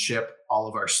package and ship all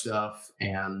of our stuff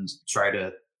and try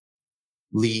to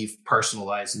leave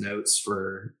personalized notes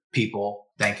for people,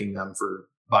 thanking them for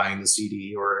buying the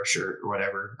CD or a shirt or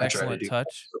whatever. I try to Excellent do.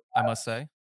 touch, I must say.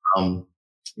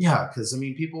 Yeah, because I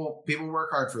mean, people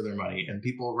work hard for their money, and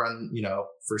people run.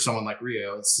 For someone like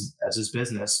Rio, it's his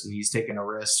business, and he's taking a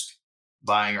risk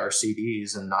buying our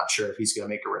CDs and not sure if he's going to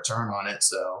make a return on it.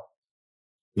 So,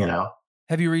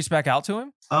 Have you reached back out to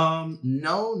him?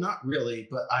 No, not really,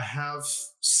 but I have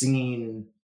seen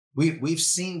we've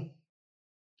seen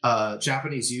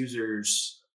Japanese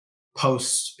users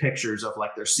post pictures of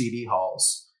like their CD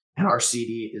hauls, and our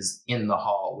CD is in the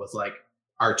hall with like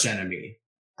Arch Enemy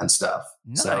and stuff.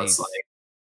 Nice. So it's like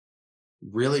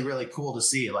really, really cool to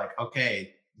see. Like,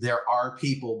 okay, there are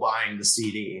people buying the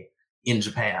CD in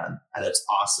Japan, and it's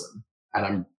awesome.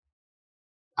 And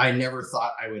I never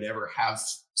thought I would ever have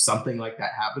something like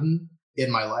that happen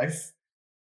in my life.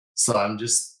 So I'm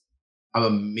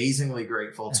amazingly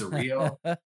grateful to Rio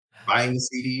buying the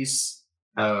CDs.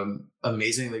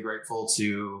 Amazingly grateful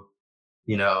to,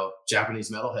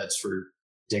 Japanese metalheads for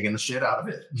digging the shit out of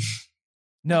it.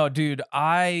 No, dude,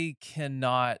 I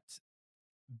cannot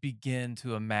begin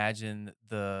to imagine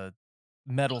the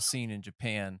metal scene in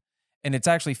Japan. And it's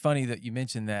actually funny that you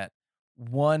mentioned that.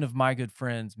 One of my good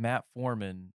friends, Matt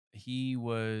Foreman, he's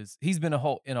been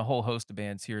in a whole host of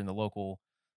bands here in the local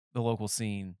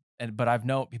scene. But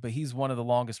he's one of the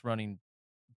longest running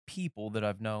people that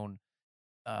I've known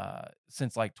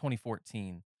since like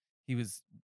 2014. He was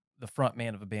the front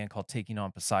man of a band called Taking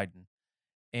on Poseidon.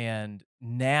 And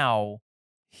now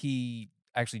he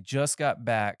actually just got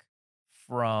back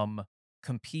from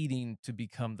competing to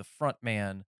become the front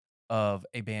man of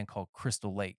a band called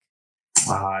Crystal Lake.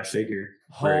 I figured.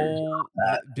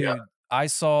 Dude, I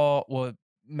saw,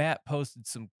 Matt posted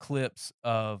some clips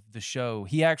of the show.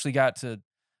 He actually got to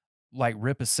like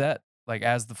rip a set like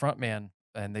as the front man,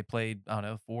 and they played, I don't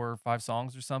know, 4 or 5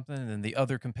 songs or something. And then the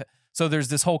other so there's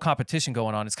this whole competition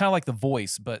going on. It's kind of like The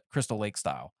Voice, but Crystal Lake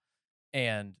style.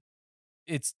 And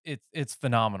it's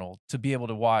phenomenal to be able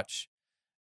to watch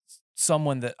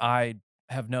someone that I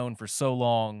have known for so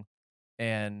long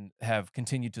and have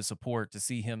continued to support, to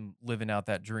see him living out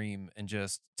that dream and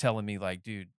just telling me like,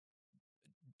 dude,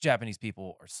 Japanese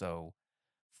people are so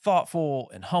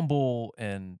thoughtful and humble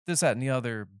and this, that, and the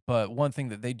other. But one thing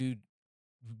that they do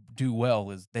well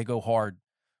is they go hard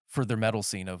for their metal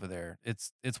scene over there.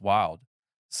 It's wild.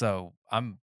 So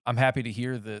I'm happy to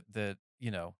hear that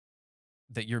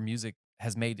your music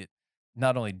has made it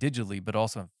not only digitally but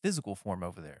also in physical form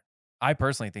over there. I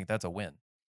personally think that's a win.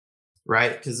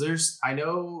 Right, because I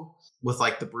know with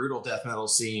like the brutal death metal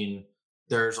scene,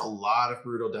 there's a lot of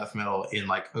brutal death metal in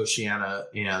like Oceania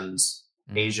and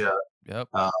Asia. Yep.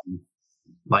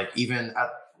 Like even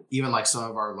like some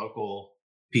of our local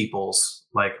peoples,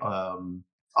 like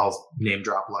I'll name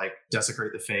drop like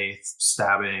Desecrate the Faith,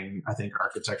 Stabbing, I think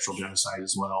Architectural Genocide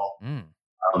as well.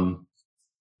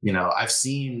 I've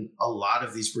seen a lot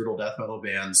of these brutal death metal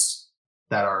bands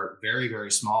that are very, very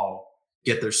small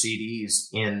get their CDs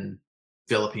in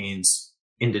Philippines,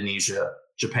 Indonesia,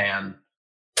 Japan.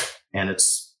 And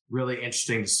it's really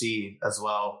interesting to see as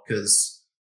well, because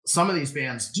some of these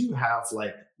bands do have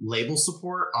like label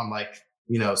support on like,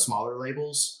 smaller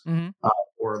labels,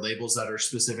 or labels that are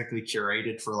specifically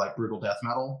curated for like brutal death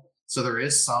metal. So there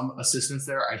is some assistance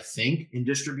there, I think, in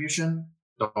distribution.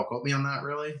 Don't quote me on that,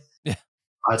 really. Yeah.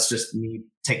 It's just me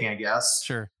taking a guess.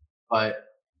 Sure. But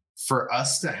for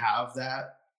us to have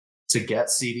that, to get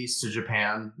CDs to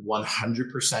Japan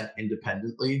 100%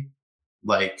 independently,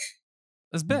 like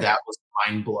that's big. That was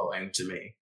mind blowing to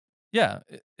me. Yeah,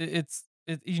 it's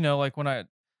like when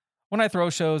I throw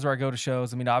shows or I go to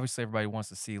shows. I mean, obviously everybody wants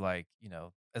to see like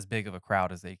as big of a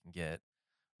crowd as they can get,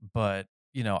 but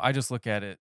I just look at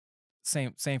it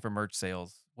same for merch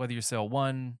sales. Whether you sell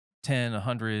 1, 10,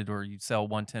 100, or you sell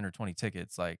 1, 10, or 20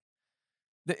 tickets, like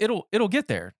it'll get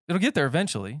there. It'll get there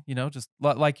eventually. Just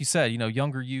like you said,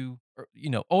 younger you, or,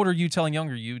 older you telling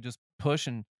younger you, just push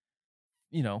and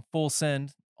full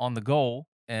send on the goal.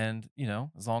 And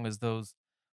as long as those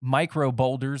micro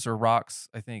boulders or rocks,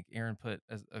 I think Aaron put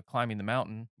as climbing the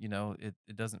mountain, it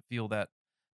doesn't feel that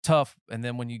tough. And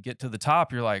then when you get to the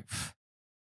top, you're like,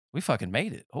 we fucking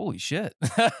made it. Holy shit.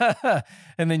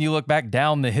 And then you look back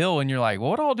down the hill and you're like,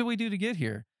 well, what all did we do to get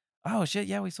here? Oh shit.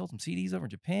 Yeah. We sold some CDs over in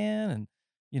Japan. And,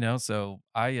 so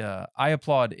I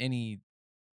applaud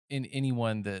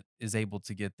anyone that is able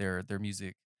to get their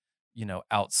music,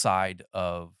 outside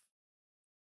of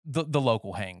the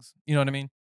local hangs. You know what I mean?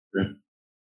 Sure.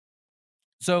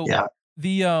 So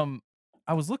The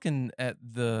I was looking at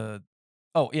the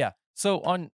oh yeah. So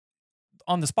on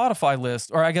the Spotify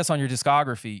list, or I guess on your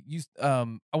discography, you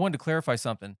I wanted to clarify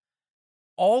something.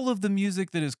 All of the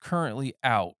music that is currently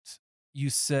out, you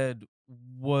said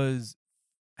was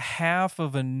half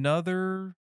of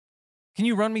another. Can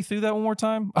you run me through that one more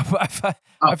time? I feel like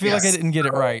I Yes. didn't get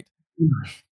it right.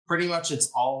 Pretty much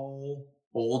it's all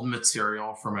old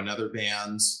material from another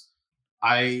band.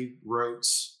 I wrote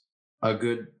a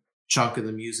good chunk of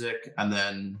the music, and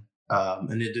then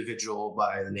an individual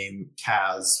by the name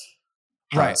Kaz,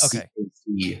 Right. Okay.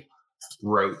 CKC,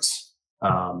 wrote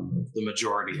the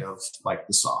majority of like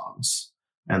the songs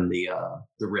and the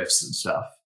riffs and stuff.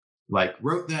 Like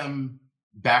wrote them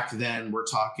back then. We're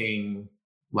talking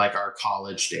like our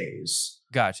college days,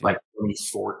 Gotcha. like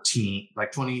 2014,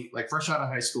 like fresh out of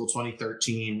high school,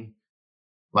 2013.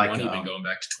 Like One even going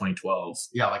back to 2012.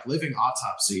 Yeah, like Living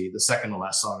Autopsy, the second to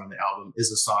last song on the album,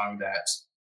 is a song that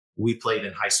we played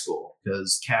in high school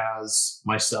because Kaz,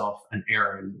 myself, and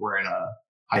Aaron were in a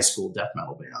high school death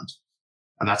metal band,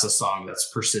 and that's a song that's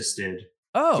persisted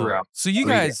throughout. So you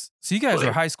guys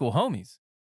are high school homies.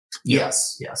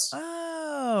 Yes.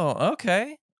 Oh,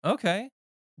 okay.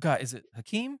 God, is it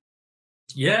Hakeem?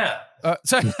 Yeah.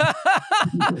 Sorry.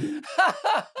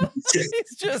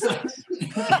 He's just.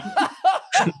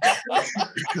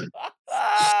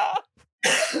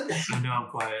 I know I'm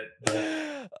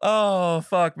quiet. Oh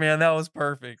fuck, man, that was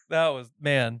perfect. That was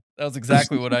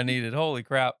exactly what I needed. Holy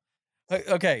crap.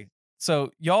 Okay,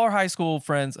 so y'all are high school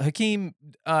friends. Hakeem,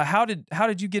 how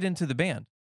did you get into the band?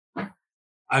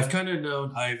 I've kind of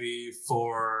known Ivy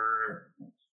for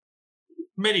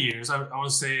many years. I want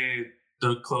to say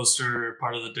the closer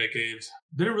part of the decade.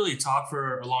 Didn't really talk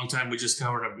for a long time. We just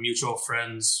kind of were mutual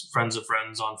friends of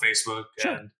friends on Facebook,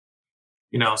 Sure.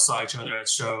 and saw each other at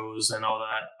shows and all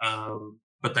that.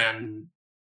 But then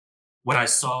when I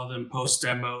saw them post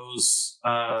demos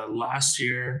last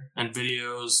year and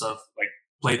videos of like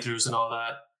playthroughs and all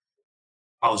that,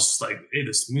 I was just like, hey,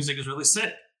 this music is really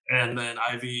sick. And then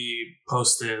Ivy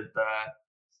posted that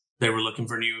they were looking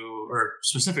for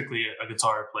specifically a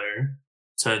guitar player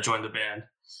to join the band.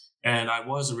 And I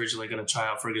was originally going to try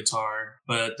out for guitar,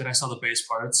 but then I saw the bass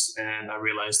parts and I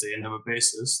realized they didn't have a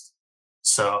bassist.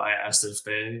 So I asked if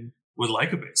they would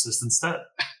like a bassist instead.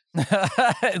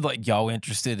 Like, y'all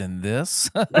interested in this?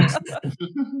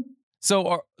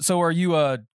 So are you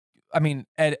I mean,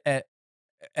 at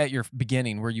your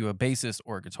beginning, were you a bassist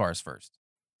or a guitarist first?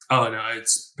 Oh no, I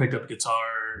picked up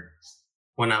guitar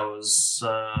when I was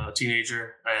a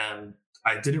teenager, and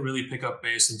I didn't really pick up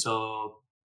bass until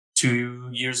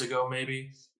 2 years ago,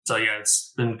 maybe. So yeah,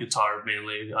 it's been guitar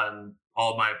mainly, and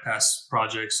all my past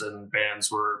projects and bands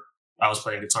I was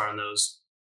playing guitar on those.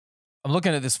 I'm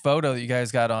looking at this photo that you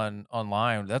guys got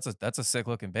online. That's a sick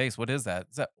looking bass. What is that?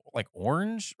 Is that like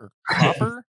orange or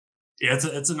copper? Yeah,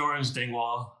 it's an orange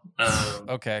Dingwall.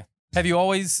 Okay. Have you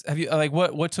like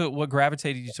what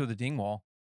gravitated you to the Dingwall?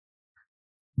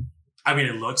 I mean,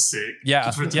 it looks sick.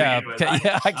 Yeah, yeah,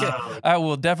 I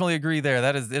will definitely agree there.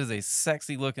 It is a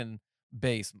sexy looking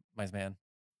bass, my man.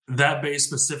 That bass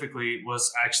specifically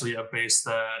was actually a bass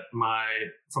that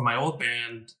from my old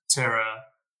band Terra,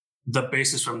 the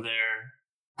bassist from there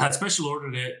had special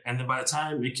ordered it, and then by the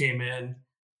time it came in,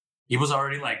 he was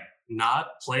already like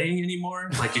not playing anymore.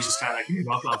 Like he just kind of gave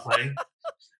up on playing.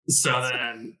 So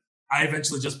then I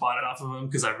eventually just bought it off of him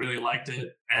because I really liked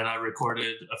it, and I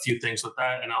recorded a few things with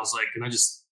that. And I was like, can I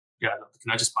just buy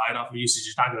it off of you? So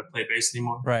you're not going to play bass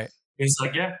anymore, right? And he's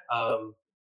like, yeah.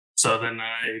 So then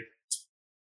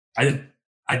I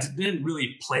didn't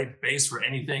really play bass for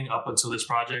anything up until this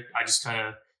project. I just kind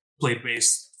of played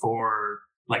bass for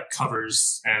like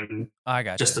covers and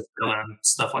just to fill in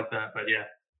stuff like that. But yeah.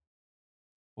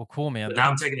 Well, cool, man. But now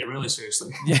I'm taking it really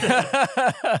seriously.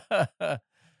 Yeah.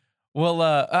 Well,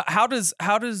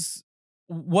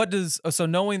 so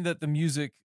knowing that the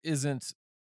music isn't,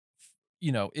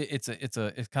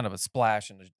 it's kind of a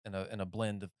splash and a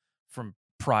blend from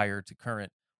prior to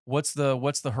current. What's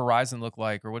the horizon look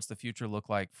like, or what's the future look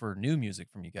like for new music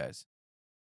from you guys?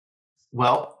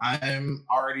 Well, I'm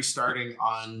already starting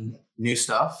on new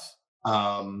stuff.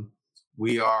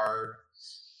 We are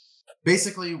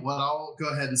basically, what I'll go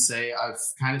ahead and say, I've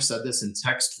kind of said this in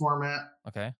text format.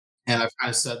 Okay. And I've kind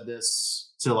of said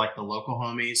this to like the local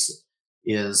homies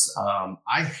is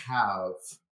I have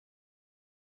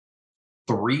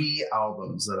 3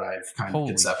 albums that I've kind of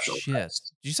conceptualized. Shit.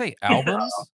 Did you say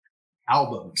albums?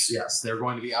 Albums, yes. They're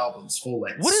going to be albums, full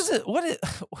length. What is it?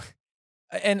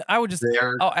 And I would just,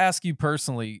 I'll ask you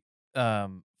personally,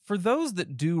 for those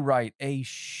that do write a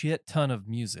shit ton of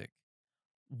music,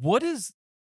 what is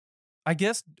I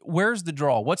guess where's the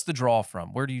draw? What's the draw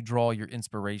from? Where do you draw your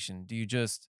inspiration? Do you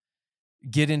just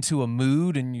get into a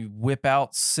mood and you whip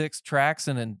out 6 tracks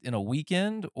in a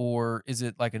weekend, or is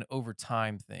it like an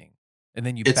overtime thing and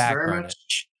then you It's back very burn it?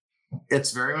 much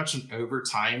it's very much an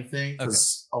overtime thing Okay.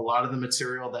 because a lot of the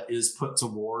material that is put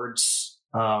towards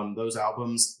those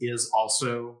albums is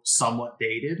also somewhat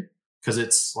dated because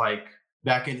it's like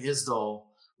back in Isdal,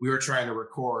 we were trying to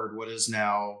record what is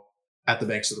now at the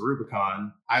banks of the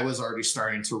Rubicon. I was already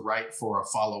starting to write for a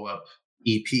follow-up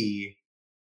EP,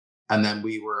 and then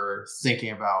we were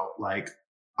thinking about like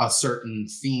a certain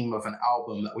theme of an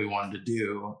album that we wanted to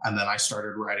do, and then I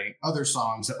started writing other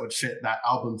songs that would fit that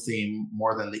album theme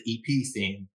more than the EP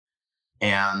theme,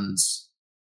 and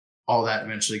all that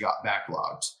eventually got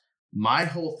backlogged. My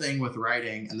whole thing with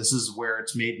writing, and this is where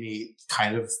it's made me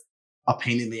kind of a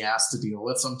pain in the ass to deal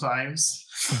with sometimes,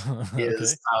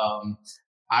 is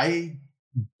I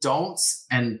don't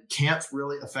and can't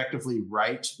really effectively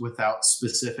write without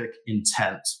specific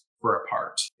intent for a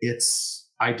part.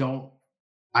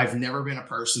 I've never been a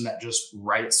person that just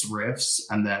writes riffs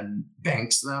and then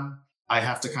banks them. I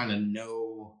have to kind of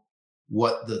know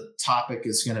what the topic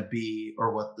is going to be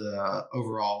or what the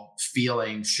overall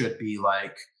feeling should be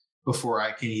like before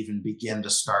I can even begin to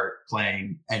start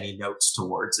playing any notes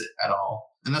towards it at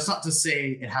all. And that's not to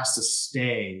say it has to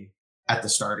stay at the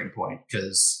starting point,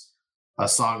 because a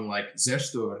song like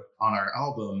Zestur on our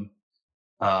album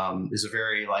is a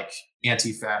very like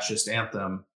anti-fascist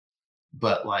anthem,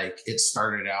 but like it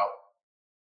started out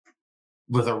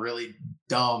with a really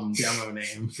dumb demo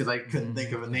name because I couldn't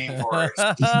think of a name for it.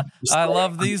 I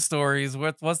love these stories.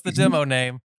 What's the demo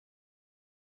name?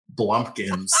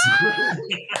 Blumpkins.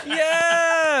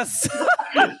 Yes.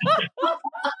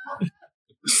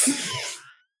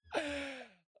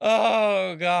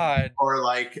 Oh God. Or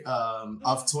like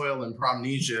Of Toil and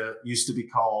Promnesia used to be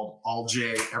called All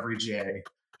J Every J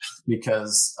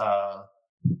because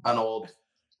an old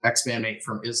ex-bandmate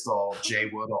from Isdal, Jay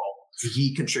Woodall,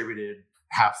 he contributed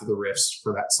half of the riffs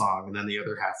for that song, and then the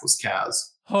other half was Kaz.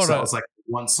 Hold so on. it was like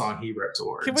one song he wrote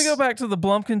towards. Can we go back to the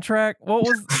Blumpkin track? What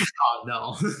was? Oh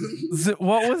no.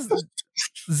 What was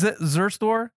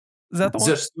Zerstor? Is that the one?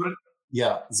 Zerstur,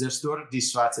 yeah, Zerstur die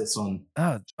Schwarze Sonne.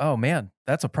 Oh man,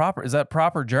 that's a proper. Is that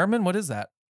proper German? What is that?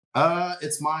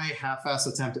 It's my half-ass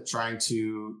attempt at trying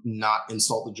to not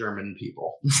insult the German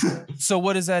people. So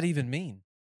what does that even mean?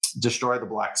 Destroy the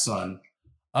Black Sun.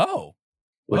 Oh,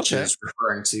 which okay. is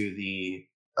referring to the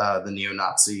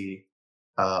neo-Nazi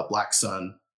Black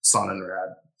Sun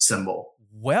Sonnenrad symbol.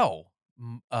 Well,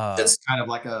 it's kind of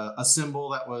like a symbol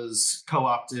that was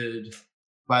co-opted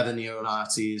by the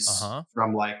neo-Nazis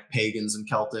from like pagans and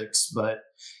Celtics, but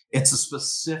it's a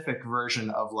specific version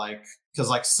of like, because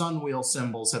like sun wheel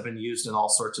symbols have been used in all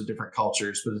sorts of different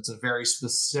cultures, but it's a very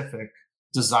specific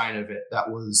design of it that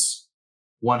was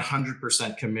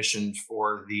 100% commissioned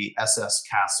for the SS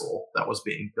Castle that was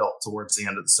being built towards the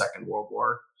end of the Second World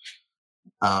War.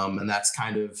 And that's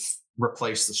kind of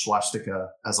replaced the swastika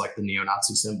as like the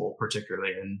neo-Nazi symbol,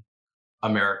 particularly in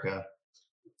America.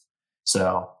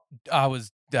 So I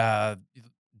was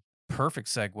perfect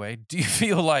segue. Do you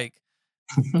feel like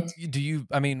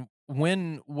I mean,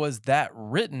 when was that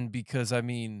written? Because I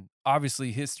mean,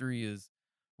 obviously history is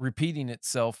repeating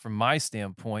itself from my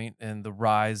standpoint, and the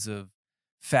rise of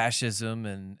fascism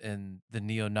and the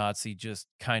neo-Nazi just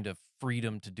kind of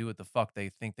freedom to do what the fuck they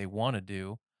think they want to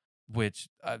do, which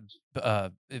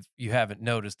if you haven't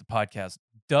noticed, the podcast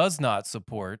does not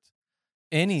support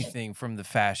anything from the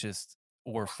fascist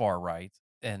or far right,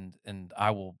 and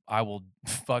I will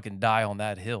fucking die on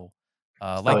that hill,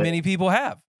 like many people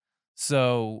have.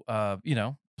 So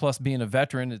plus being a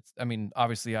veteran, I mean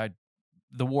obviously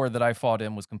the war that I fought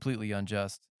in was completely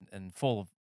unjust and full of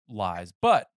lies,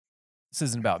 but this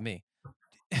isn't about me.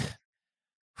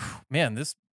 Man,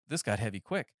 this got heavy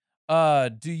quick.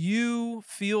 Do you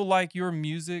feel like your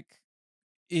music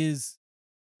is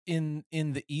in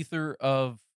the ether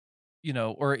of,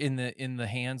 or in the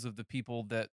hands of the people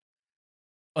that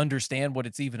understand what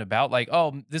it's even about? Like,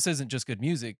 oh, this isn't just good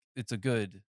music. It's a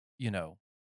good,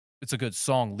 it's a good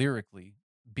song lyrically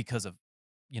because of,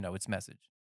 its message.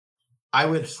 I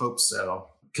would hope so,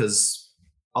 because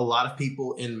a lot of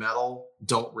people in metal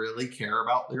don't really care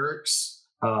about lyrics.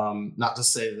 Not to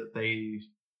say that they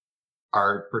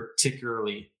are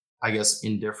particularly, I guess,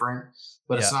 indifferent,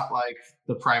 but it's not like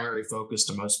the primary focus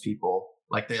to most people.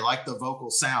 Like they like the vocal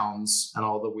sounds and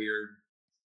all the weird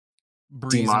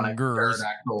breeze demonic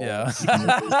pterodactyl. Yeah.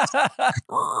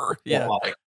 Yeah.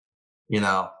 Like,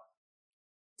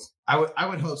 I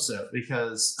would hope so,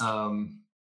 because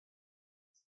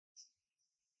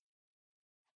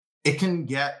it can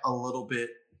get a little bit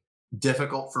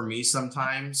difficult for me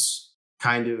sometimes,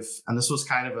 kind of, and this was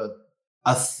kind of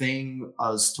a thing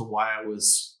as to why I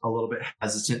was a little bit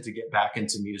hesitant to get back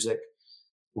into music,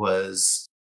 was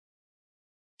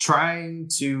trying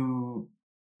to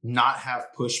not have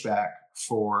pushback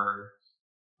for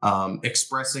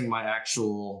expressing my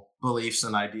actual beliefs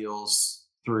and ideals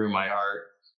through my art.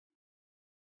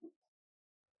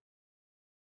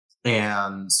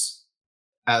 And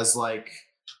as like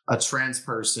a trans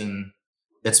person,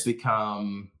 it's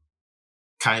become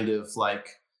kind of like,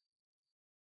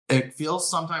 it feels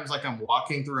sometimes like I'm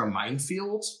walking through a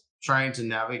minefield trying to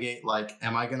navigate, like,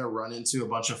 am I going to run into a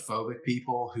bunch of phobic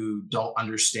people who don't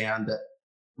understand that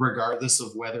regardless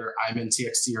of whether I'm in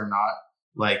TXT or not,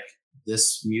 like,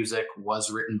 this music was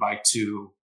written by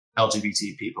two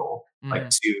LGBT people,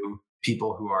 like two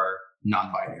people who are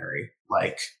non-binary,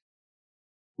 like,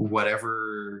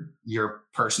 whatever your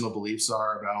personal beliefs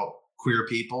are about queer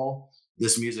people,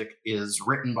 this music is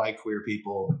written by queer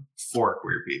people for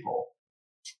queer people.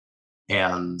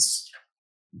 And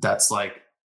that's like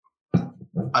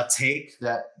a take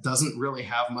that doesn't really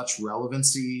have much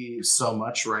relevancy so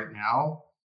much right now,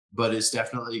 but is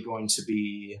definitely going to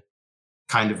be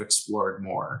kind of explored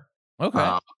more.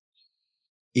 Okay.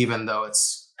 Even though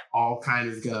it's all kind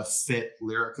of going to fit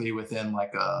lyrically within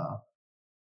like a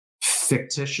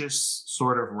fictitious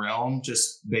sort of realm,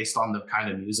 just based on the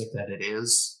kind of music that it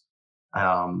is,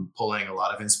 pulling a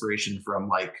lot of inspiration from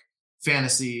like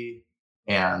fantasy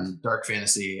and dark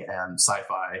fantasy and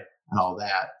sci-fi and all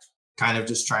that, kind of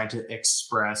just trying to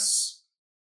express,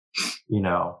 you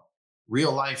know,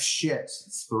 real life shit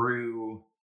through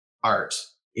art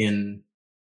in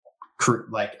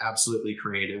like absolutely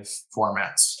creative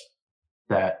formats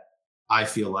that I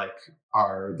feel like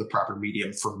are the proper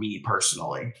medium for me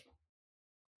personally.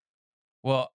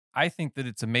 Well, I think that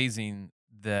it's amazing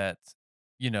that,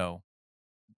 you know,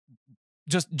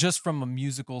 just from a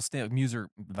music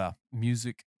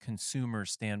consumer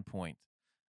standpoint,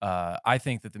 I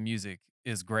think that the music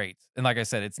is great. And like I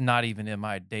said, it's not even in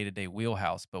my day-to-day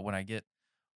wheelhouse, but when I get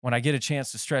a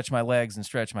chance to stretch my legs and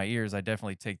stretch my ears, I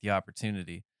definitely take the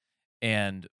opportunity.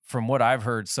 And from what I've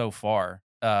heard so far,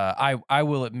 I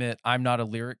will admit I'm not a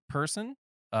lyric person,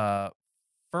 uh,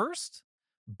 first,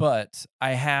 but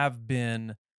I have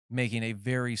been making a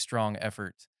very strong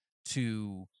effort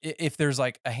to, if there's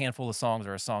like a handful of songs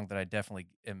or a song that I definitely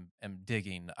am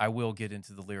digging, I will get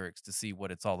into the lyrics to see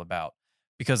what it's all about.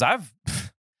 Because I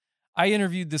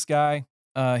interviewed this guy.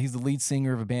 He's the lead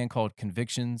singer of a band called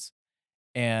Convictions.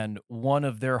 And one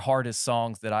of their hardest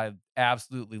songs that I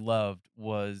absolutely loved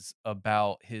was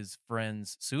about his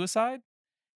friend's suicide.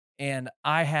 And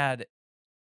I had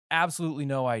absolutely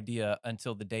no idea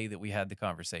until the day that we had the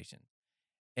conversation.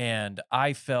 And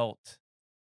I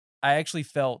actually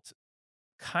felt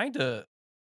kind of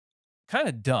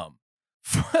dumb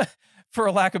for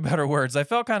a lack of better words. I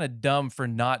felt kind of dumb for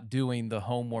not doing the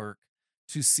homework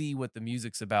to see what the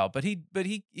music's about. But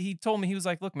he told me, he was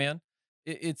like, "Look, man,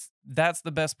 that's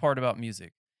the best part about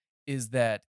music, is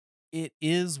that it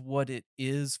is what it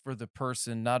is for the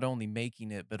person not only making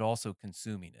it but also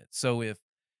consuming it. So if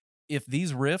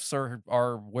these riffs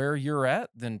are where you're at,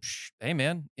 then hey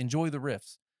man, enjoy the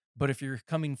riffs. But if you're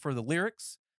coming for the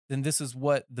lyrics, then this is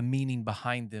what the meaning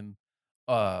behind them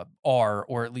are,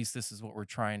 or at least this is what we're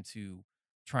trying to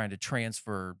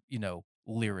transfer,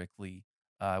 lyrically,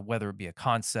 whether it be a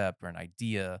concept or an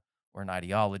idea or an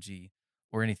ideology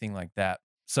or anything like that."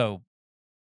 So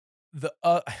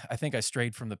I think I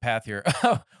strayed from the path here.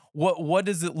 What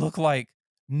does it look like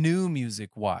new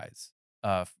music wise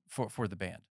for the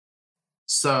band?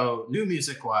 So new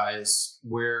music wise,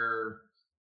 we're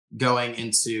going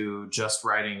into just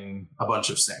writing a bunch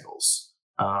of singles.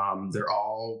 They're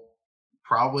all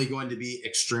probably going to be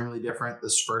extremely different.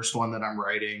 This first one that I'm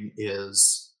writing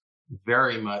is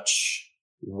very much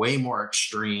way more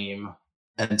extreme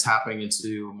and tapping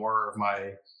into more of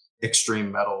my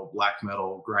extreme metal, black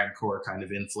metal, grindcore kind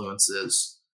of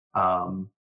influences,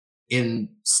 in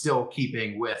still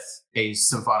keeping with a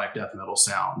symphonic death metal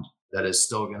sound that is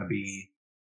still going to be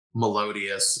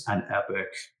melodious and epic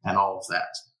and all of that.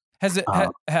 Has it?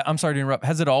 I'm sorry to interrupt.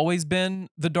 Has it always been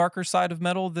the darker side of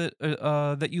metal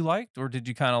that you liked, or did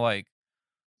you kind of like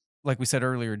we said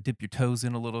earlier, dip your toes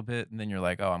in a little bit, and then you're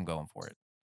like, "Oh, I'm going for it"?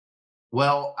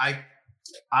 Well, I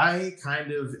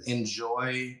kind of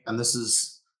enjoy, and this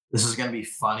is going to be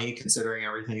funny considering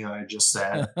everything that I just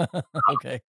said.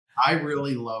 Okay. I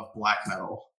really love black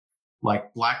metal.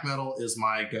 Like, black metal is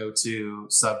my go-to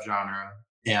subgenre,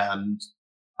 and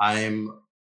I'm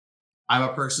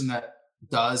a person that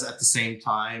does at the same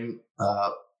time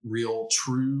real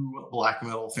true black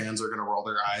metal fans are going to roll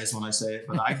their eyes when I say it,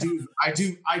 but I do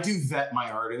vet my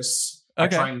artists.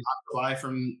 Okay. I try not to buy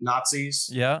from Nazis.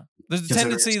 Yeah. There's a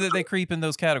tendency that they creep in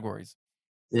those categories.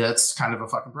 Yeah, it's kind of a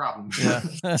fucking problem. Yeah.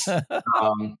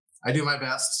 I do my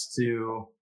best to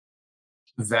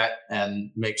vet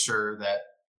and make sure that,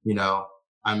 you know,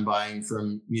 I'm buying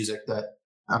music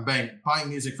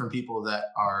from people that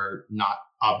are not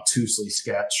obtusely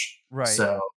sketch. Right.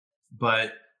 So,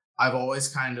 but I've always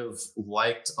kind of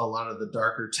liked a lot of the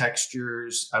darker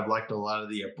textures. I've liked a lot of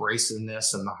the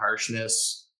abrasiveness and the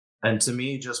harshness. And to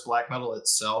me, just black metal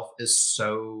itself is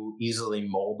so easily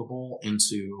moldable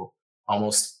into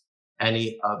almost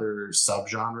any other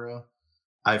subgenre.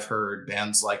 I've heard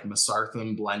bands like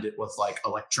Masartham blend it with like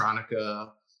electronica.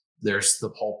 There's the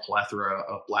whole plethora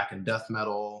of blackened death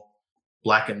metal.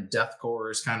 Blackened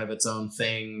deathcore is kind of its own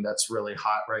thing that's really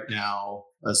hot right now,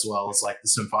 as well as like the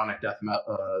symphonic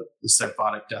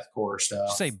deathcore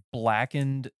stuff. Did you say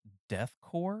blackened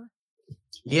deathcore?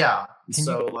 Yeah.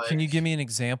 Can you give me an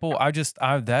example?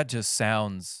 That just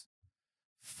sounds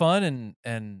fun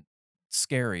and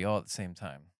scary all at the same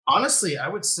time. Honestly, I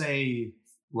would say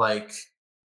like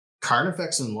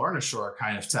Carnifex and Lorna Shore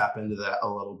kind of tap into that a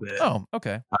little bit. Oh,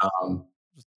 okay.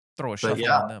 Just throw a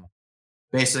shuffle on them.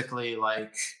 Basically,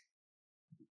 like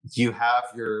you have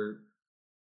your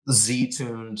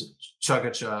Z-tuned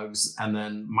chugga-chugs and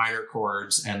then minor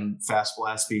chords and fast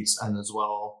blast beats, and as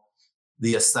well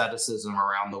the aestheticism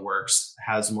around the works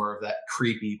has more of that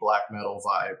creepy black metal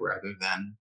vibe rather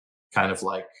than kind of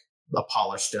like a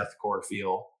polished deathcore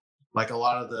feel. Like a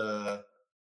lot of the,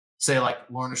 say like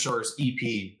Lorna Shore's EP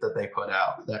that they put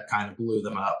out that kind of blew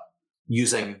them up,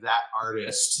 using that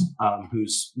artist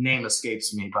whose name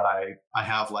escapes me, but I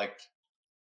have like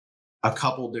a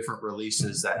couple different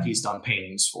releases that he's done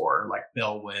paintings for, like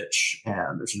Bell Witch,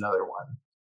 and there's another one.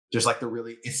 There's like the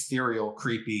really ethereal,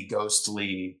 creepy,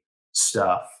 ghostly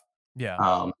stuff.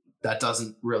 Yeah. That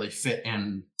doesn't really fit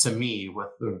in to me with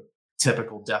the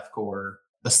typical deathcore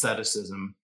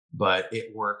aestheticism, but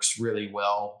it works really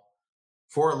well.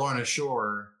 For Lorna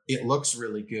Shore, it looks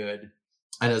really good.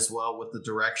 And as well with the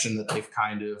direction that they've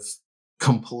kind of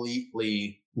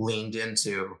completely leaned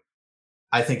into,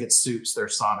 I think it suits their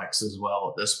sonics as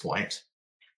well at this point.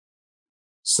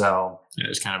 So yeah,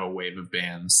 there's kind of a wave of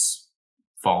bands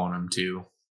following them too.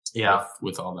 Yeah,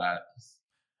 with all that.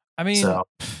 I mean,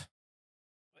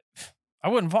 I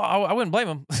wouldn't blame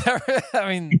them. I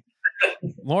mean,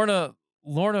 Lorna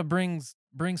brings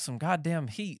some goddamn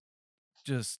heat.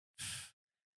 Just.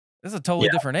 This is a totally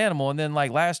different animal. And then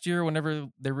like last year, whenever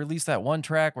they released that one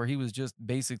track where he was just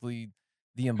basically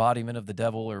the embodiment of the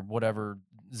devil or whatever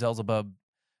Beelzebub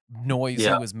noise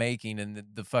he was making, and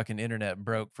the fucking internet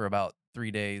broke for about 3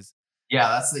 days. Yeah,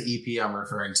 that's the EP I'm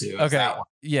referring to. Okay. That one.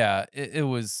 Yeah, it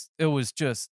was one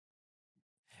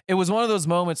of those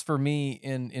moments for me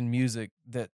in music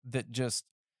that just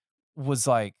was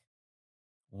like,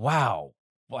 wow.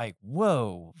 Like,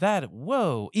 whoa,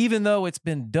 even though it's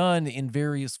been done in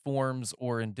various forms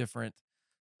or in different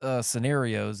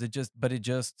scenarios, it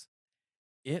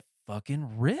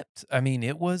fucking ripped. I mean,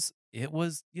 it was,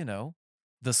 you know,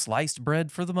 the sliced bread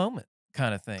for the moment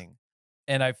kind of thing.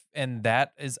 And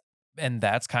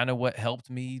that's kind of what helped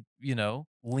me, you know,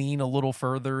 lean a little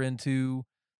further into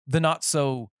the not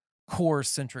so core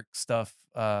centric stuff.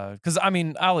 'Cause I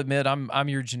mean, I'll admit I'm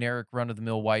your generic run of the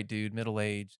mill white dude,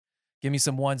 middle-aged. Give me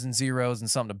some ones and zeros and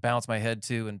something to bounce my head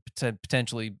to and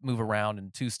potentially move around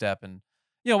and two-step, and,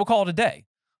 you know, we'll call it a day.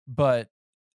 But,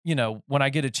 you know, when I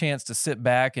get a chance to sit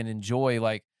back and enjoy,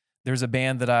 like, there's a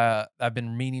band that I've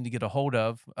been meaning to get a hold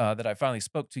of that I finally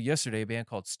spoke to yesterday, a band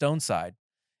called Stoneside.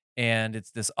 And it's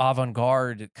this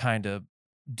avant-garde kind of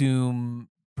doom,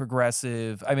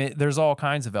 progressive. I mean, there's all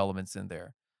kinds of elements in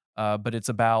there. But it's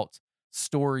about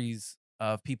stories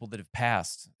of people that have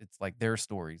passed. It's like their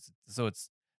stories. So it's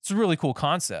a really cool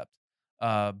concept.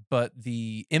 But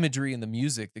the imagery and the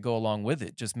music that go along with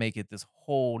it just make it this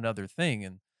whole nother thing.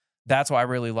 And that's why I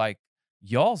really like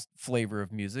y'all's flavor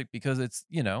of music, because it's,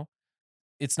 you know,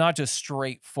 it's not just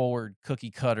straightforward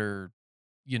cookie cutter,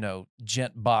 you know,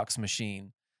 gent box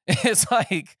machine. It's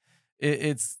like,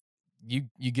 it's you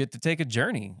get to take a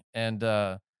journey. And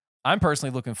I'm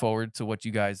personally looking forward to what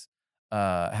you guys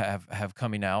have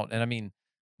coming out. And I mean,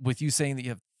 with you saying that you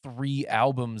have 3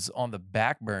 albums on the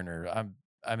back burner,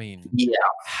 I mean,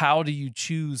 how do you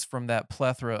choose from that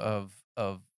plethora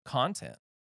of content?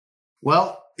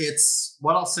 Well, it's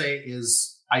what I'll say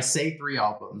is I say 3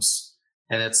 albums,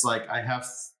 and it's like I have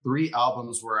 3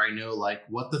 albums where I know like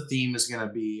what the theme is going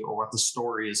to be or what the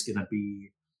story is going to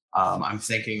be. I'm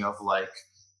thinking of like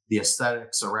the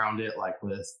aesthetics around it, like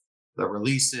with the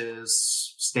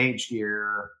releases, stage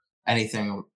gear,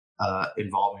 anything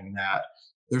involving that.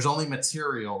 There's only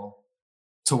material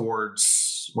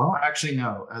towards, well, actually,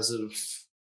 no. As of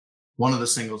one of the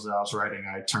singles that I was writing,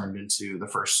 I turned into the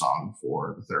first song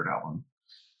for the third album.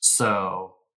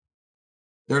 So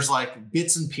there's like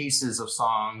bits and pieces of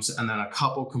songs and then a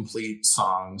couple complete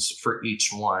songs for each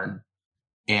one.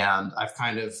 And I've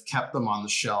kind of kept them on the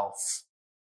shelf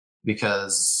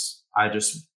because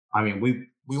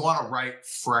we want to write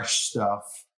fresh stuff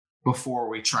before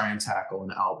we try and tackle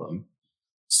an album.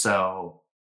 So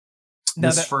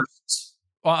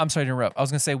well, I'm sorry to interrupt. I was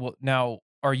going to say, well, now,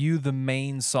 are you the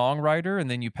main songwriter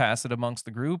and then you pass it amongst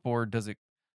the group, or does it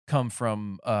come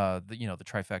from the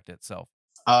trifecta itself?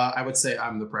 I would say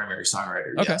I'm the primary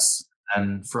songwriter. Okay. Yes.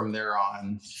 And from there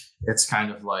on, it's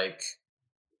kind of like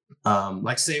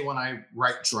say when I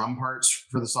write drum parts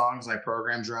for the songs, I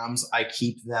program drums, I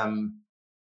keep them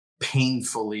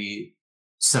painfully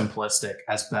simplistic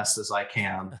as best as I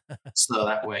can. So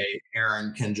that way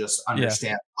Aaron can just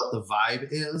understand what the vibe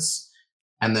is,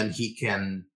 and then he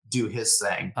can do his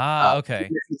thing. Okay.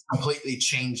 He's completely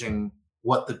changing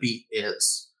what the beat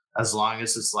is, as long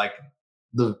as it's like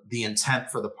the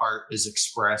intent for the part is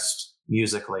expressed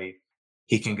musically,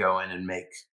 he can go in and make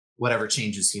whatever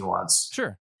changes he wants.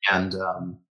 Sure. And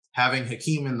having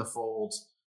Hakeem in the fold,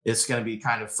 it's going to be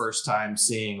kind of first time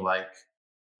seeing like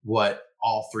what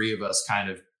all three of us kind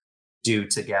of do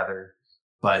together.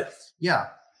 But yeah,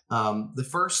 the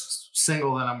first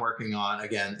single that I'm working on,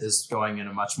 again, is going in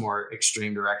a much more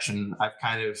extreme direction. I've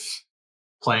kind of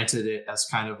planted it as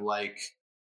kind of like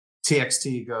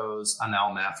TXT goes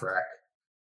Anal Mathrak.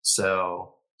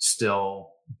 So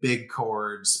still big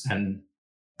chords and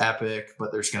epic,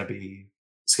 but it's going to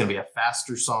be a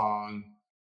faster song,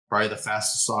 probably the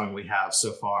fastest song we have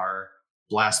so far.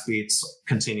 Blast beats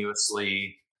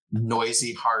continuously,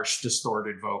 noisy, harsh,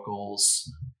 distorted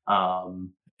vocals.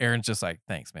 Aaron's just like,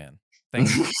 thanks, man.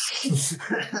 Thanks.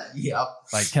 Yep.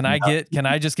 Like, can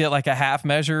I just get like a half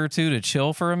measure or two to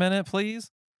chill for a minute,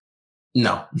 please?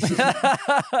 No.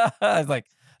 I was like,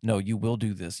 no, you will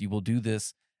do this. You will do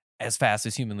this as fast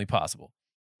as humanly possible.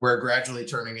 We're gradually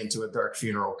turning into a Dark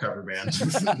Funeral cover band.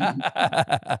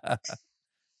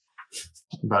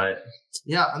 But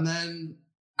yeah, and then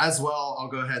as well, I'll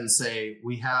go ahead and say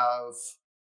we have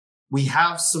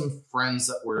some friends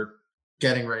that we're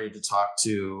getting ready to talk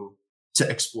to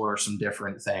explore some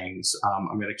different things.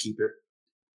 I'm going to keep it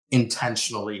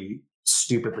intentionally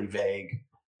stupidly vague,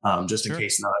 just in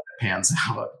case none of it pans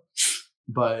out.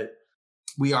 But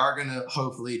we are going to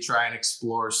hopefully try and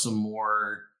explore some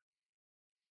more,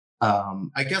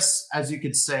 I guess, as you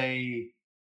could say,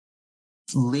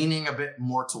 leaning a bit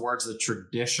more towards the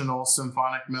traditional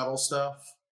symphonic metal stuff.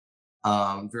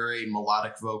 Very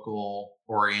melodic vocal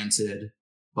oriented,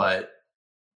 but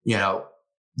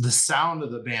the sound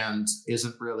of the band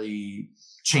isn't really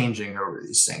changing over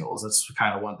these singles. That's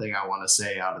kind of one thing I want to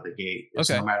say out of the gate. Is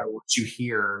no matter what you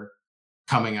hear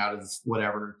coming out of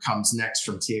whatever comes next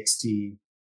from TXT,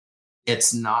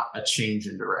 it's not a change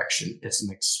in direction. It's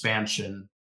an expansion,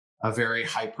 a very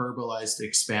hyperbolized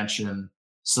expansion.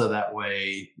 So that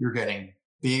way you're getting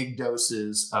big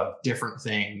doses of different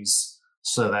things.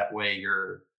 So that way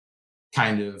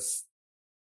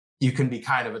you can be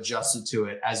kind of adjusted to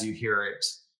it as you hear it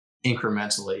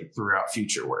incrementally throughout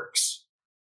future works.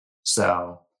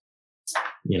 So,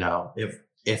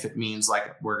 if it means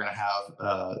like we're going to have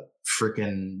a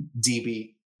freaking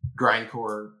D-beat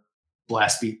grindcore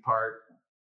blast beat part,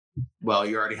 well,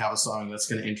 you already have a song that's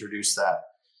going to introduce that.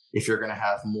 If you're going to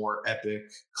have more epic,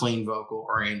 clean vocal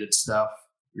oriented stuff,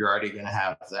 you're already going to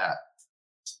have that.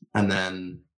 And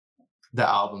then the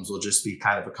albums will just be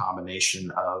kind of a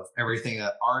combination of everything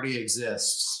that already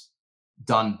exists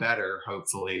done better,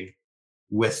 hopefully,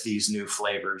 with these new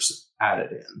flavors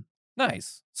added in.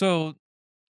 Nice. So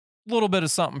a little bit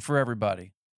of something for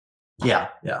everybody. Yeah.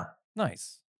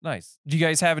 Nice. Do you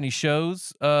guys have any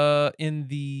shows in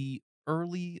the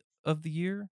early of the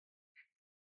year?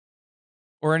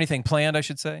 Or anything planned, I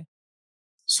should say?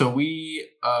 So we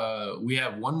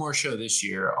have one more show this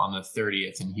year on the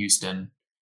 30th in Houston.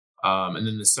 And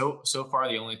then so far,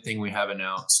 the only thing we have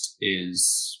announced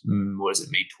is,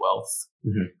 May 12th?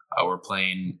 Mm-hmm. We're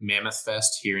playing Mammoth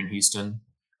Fest here in Houston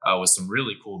with some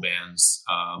really cool bands.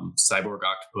 Cyborg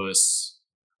Octopus,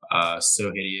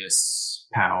 So Hideous,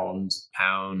 Pound.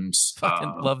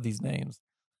 Fucking love these names.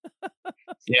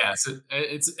 Yeah, so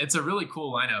it's a really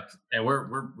cool lineup, and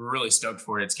we're really stoked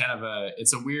for it. It's kind of a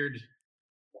weird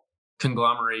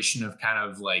conglomeration of kind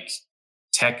of like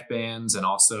tech bands and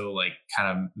also like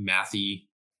kind of mathy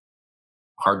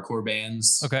hardcore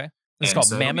bands. Okay, it's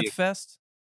called Mammoth Fest.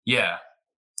 Yeah,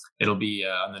 it'll be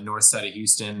on the north side of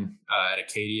Houston at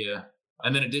Acadia.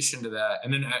 And then in addition to that,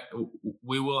 and then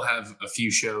we will have a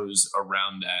few shows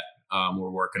around that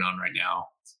we're working on right now.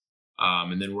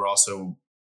 And then we're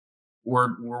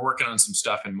working on some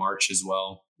stuff in March as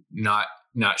well. Not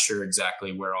sure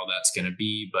exactly where all that's going to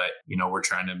be, but we're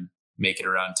trying to make it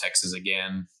around Texas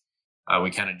again.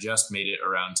 We kind of just made it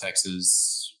around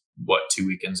Texas 2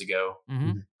 weekends ago.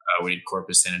 Mm-hmm. We did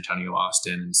Corpus, San Antonio,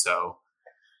 Austin, and so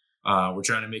we're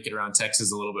trying to make it around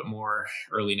Texas a little bit more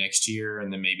early next year,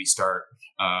 and then maybe start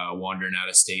wandering out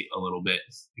of state a little bit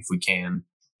if we can.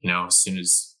 As soon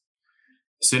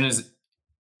as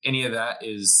any of that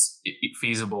is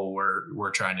feasible,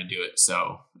 we're trying to do it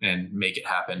and make it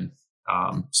happen.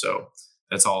 So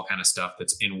that's all kind of stuff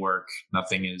that's in work.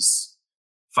 Nothing is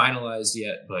finalized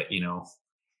yet, but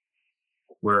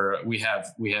we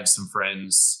have some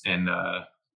friends and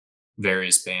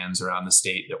various bands around the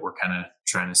state that we're kind of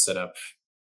trying to set up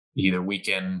either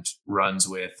weekend runs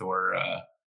with or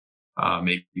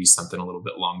maybe something a little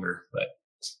bit longer, but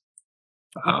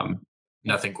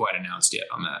nothing quite announced yet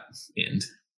on that end.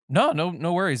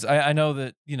 No worries. I know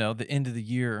that, the end of the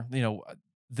year,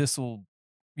 this will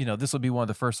be one of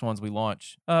the first ones we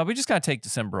launch. We just kind of take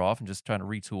December off and just trying to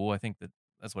retool. I think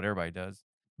that's what everybody does.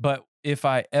 But if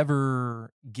I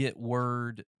ever get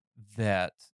word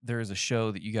that there is a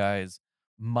show that you guys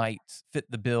might fit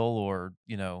the bill, or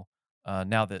now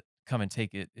that Come and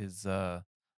Take It is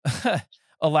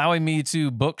allowing me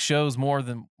to book shows more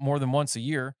than once a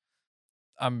year,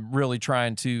 I'm really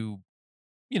trying to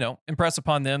impress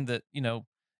upon them that the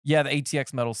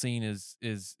ATX metal scene is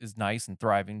nice and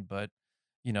thriving, but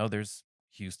there's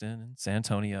Houston and San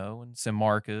Antonio and San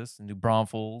Marcos and New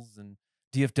Braunfels and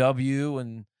DFW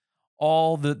and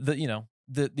all the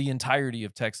entirety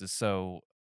of Texas. So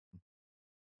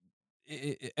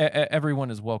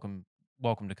everyone is welcome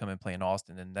to come and play in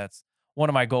Austin, and that's one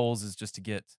of my goals, is just to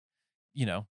get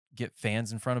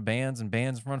fans in front of bands and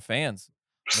bands in front of fans.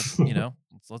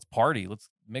 Let's party, let's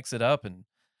mix it up and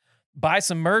buy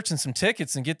some merch and some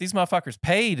tickets and get these motherfuckers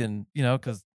paid, and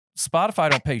because Spotify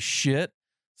don't pay shit,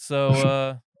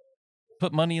 so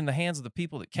put money in the hands of the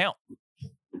people that count.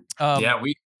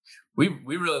 We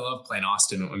really love playing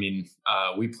Austin. I mean,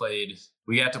 we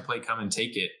got to play Come and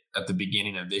Take It at the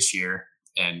beginning of this year,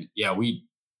 and we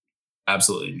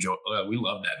absolutely enjoy. We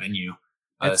love that venue.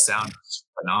 The sound is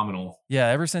phenomenal. Yeah,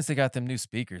 ever since they got them new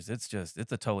speakers, it's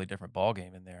a totally different ball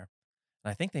game in there.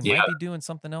 And I think they might be doing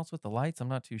something else with the lights. I'm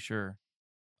not too sure.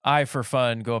 I, for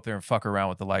fun, go up there and fuck around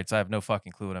with the lights. I have no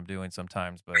fucking clue what I'm doing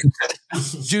sometimes, but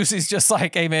Juicy's just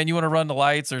like, hey man, you want to run the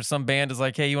lights? Or some band is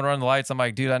like, hey, you want to run the lights? I'm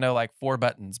like, dude, I know like 4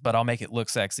 buttons, but I'll make it look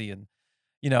sexy. And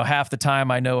half the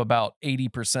time I know about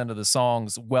 80% of the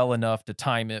songs well enough to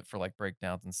time it for like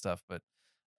breakdowns and stuff. But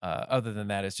other than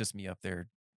that, it's just me up there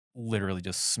literally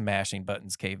just smashing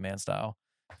buttons caveman style.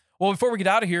 Well, before we get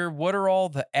out of here, what are all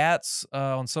the ats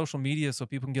on social media so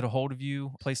people can get a hold of you,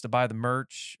 a place to buy the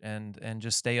merch, and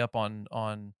just stay up on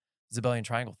Zebellion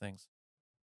Triangle things?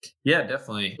 Yeah,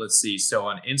 definitely. Let's see. So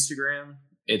on Instagram,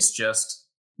 it's just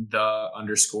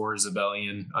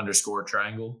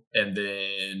 _Zebellion_Triangle. And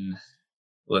then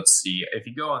let's see. If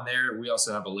you go on there, we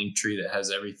also have a link tree that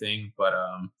has everything. But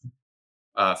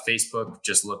Facebook,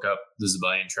 just look up the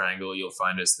Zebellion Triangle. You'll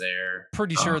find us there.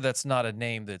 Pretty sure that's not a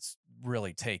name that's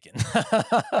really taken.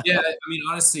 Yeah, I mean,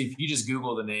 honestly, if you just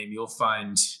Google the name, you'll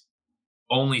find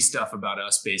only stuff about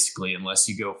us, basically, unless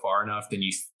you go far enough, then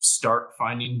you start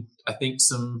finding, I think,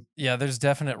 some... Yeah, there's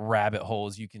definite rabbit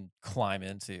holes you can climb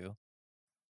into.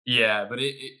 Yeah, but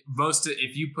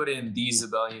if you put in the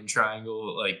Zebellion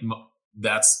Triangle, like,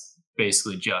 that's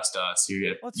basically just us.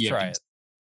 Let's try it.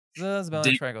 The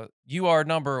Zebellion Triangle. You are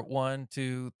number 1,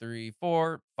 2, 3,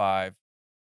 4, 5,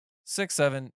 6,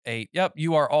 7, 8. Yep,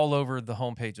 you are all over the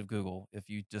homepage of Google if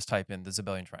you just type in the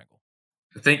Zebellion Triangle.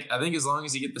 I think as long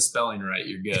as you get the spelling right,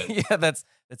 you're good. Yeah, that's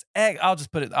egg. I'll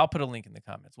put a link in the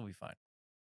comments. We'll be fine.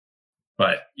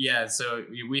 But yeah, so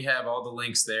we have all the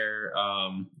links there.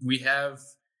 We have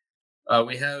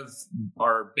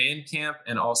our Bandcamp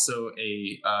and also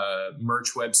a merch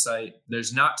website.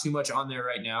 There's not too much on there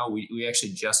right now. We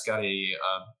actually just got a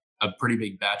pretty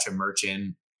big batch of merch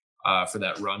in for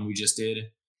that run we just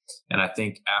did. And I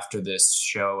think after this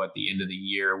show at the end of the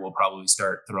year, we'll probably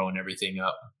start throwing everything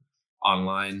up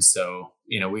online. So,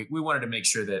 we wanted to make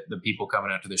sure that the people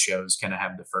coming out to the shows kind of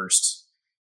have the first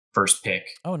pick.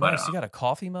 Oh, nice. But, you got a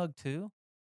coffee mug too?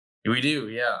 We do.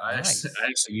 Yeah. Nice.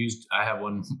 I have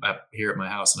one up here at my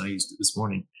house and I used it this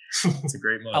morning. It's a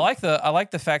great mug. I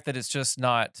like the fact that it's just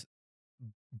not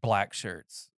black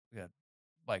shirts. We got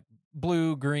like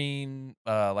blue, green,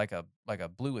 like a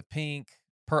blue with pink,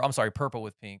 I'm sorry, purple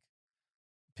with pink,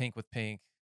 pink with pink,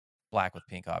 black with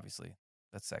pink. Obviously,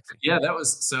 that's sexy. Yeah, that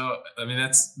was so. I mean,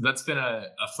 that's been a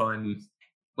fun,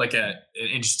 like an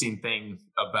interesting thing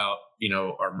about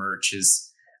our merch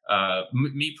is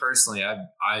me personally.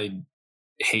 I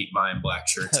hate buying black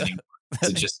shirts anymore.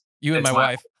 It just you and my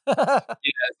wife.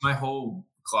 My whole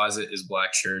closet is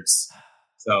black shirts,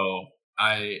 so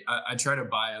I try to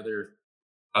buy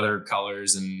other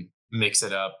colors and mix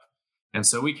it up. And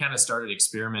so we kind of started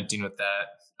experimenting with that.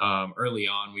 Early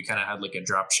on, we kind of had like a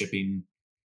drop shipping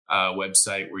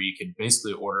website where you could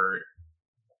basically order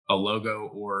a logo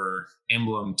or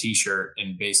emblem T-shirt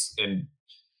and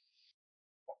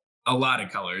a lot of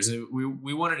colors.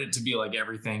 We wanted it to be like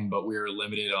everything, but we were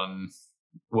limited on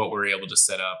what we were able to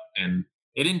set up, and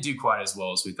it didn't do quite as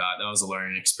well as we thought. That was a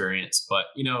learning experience. But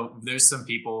there's some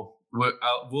people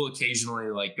we'll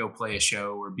occasionally like go play a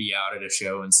show or be out at a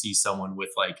show and see someone with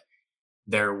like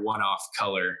their one-off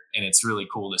color, and it's really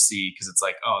cool to see because it's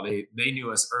like, oh, they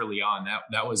knew us early on.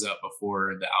 That was up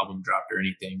before the album dropped or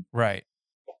anything. Right.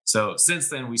 So since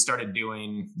then we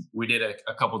did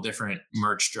a couple different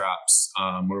merch drops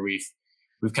where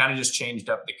we've kind of just changed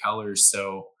up the colors.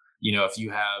 So if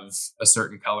you have a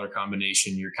certain color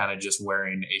combination, you're kind of just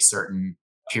wearing a certain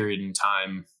period in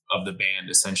time of the band,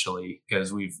 essentially,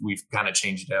 because we've kind of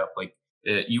changed it up. Like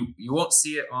you won't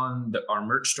see it on our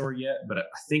merch store yet, but I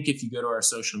think if you go to our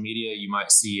social media, you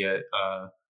might see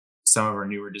some of our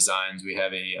newer designs. We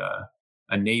have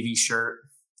a navy shirt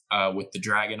with the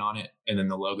dragon on it, and then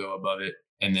the logo above it,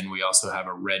 and then we also have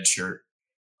a red shirt,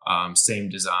 same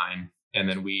design, and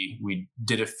then we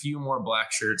did a few more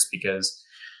black shirts because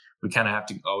we kind of have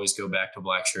to always go back to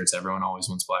black shirts. Everyone always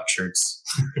wants black shirts.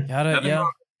 Yeah.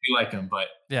 We like them, but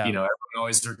everyone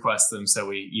always requests them. So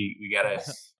we gotta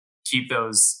keep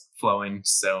those flowing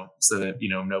so that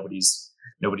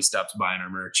nobody stops buying our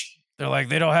merch. They're like,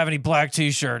 they don't have any black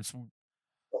T-shirts.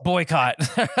 Boycott.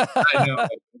 I know.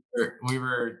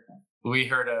 We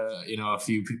heard a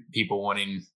few people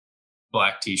wanting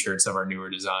black T-shirts of our newer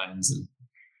designs, and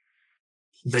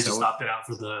they just opted out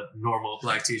for the normal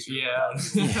black T-shirt. Yeah.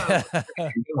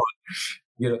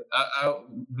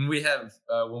 We have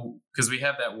because we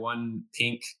have that one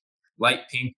light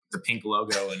pink, the pink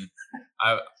logo, and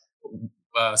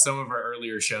some of our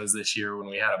earlier shows this year when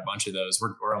we had a bunch of those,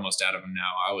 we're almost out of them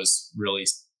now. I was really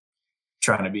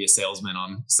trying to be a salesman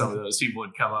on some of those. People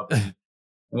would come up and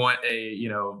want a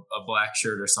black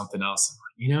shirt or something else.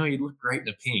 You'd look great in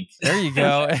a pink. There you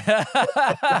go.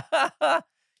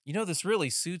 This really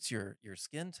suits your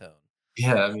skin tone.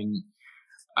 Yeah, I mean,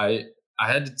 I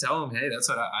had to tell them, hey, that's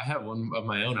what I have one of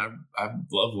my own. I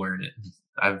love wearing it.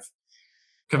 I've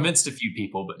convinced a few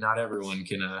people, but not everyone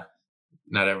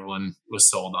not everyone was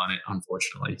sold on it,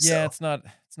 unfortunately. Yeah, so.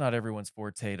 It's not everyone's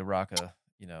forte to rock a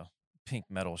pink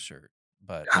metal shirt,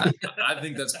 but I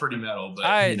think that's pretty metal. But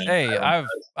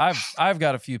I've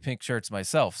got a few pink shirts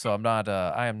myself, so I'm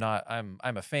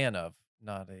a fan of,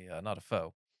 not a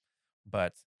foe.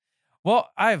 But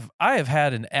I have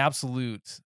had an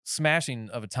absolute smashing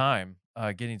of a time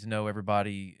getting to know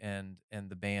everybody and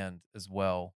the band as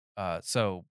well.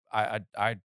 So I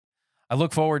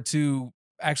look forward to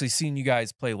actually seeing you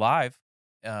guys play live.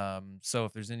 So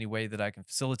if there's any way that I can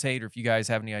facilitate, or if you guys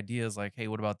have any ideas like, hey,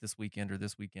 what about this weekend or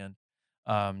this weekend,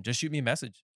 just shoot me a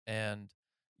message. And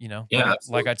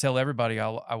like I tell everybody, I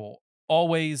will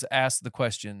always ask the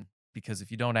question, because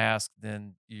if you don't ask,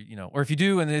 then or if you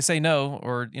do and they say no,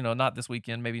 or not this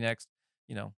weekend, maybe next,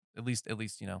 at least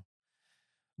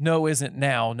no isn't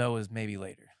now, no is maybe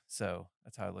later. So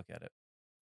that's how I look at it.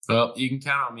 Well, you can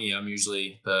count on me. I'm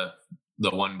usually the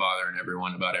one bothering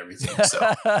everyone about everything.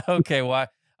 So okay, well,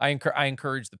 I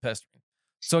encourage the pestering.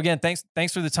 So again, thanks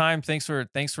for the time. Thanks for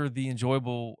the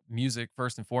enjoyable music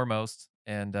first and foremost,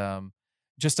 and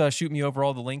just shoot me over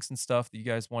all the links and stuff that you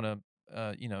guys want to,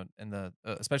 and the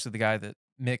especially the guy that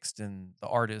mixed and the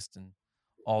artist and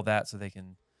all that,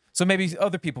 so maybe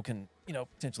other people can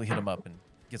potentially hit them up and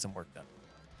get some work done.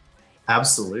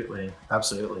 Absolutely.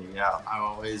 Yeah, I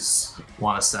always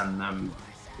want to send them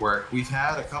work. We've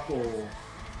had a couple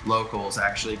locals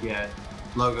actually get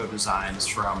logo designs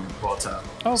from Bota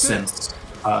since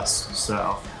us,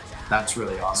 so that's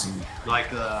really awesome. Like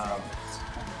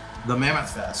the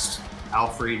Mammoth Fest, Al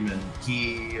Friedman,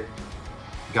 he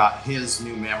got his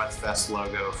new Mammoth Fest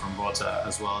logo from Bota,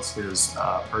 as well as his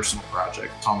personal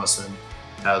project. Thomason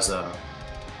has a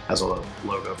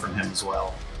logo from him as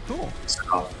well. Cool.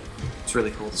 So it's really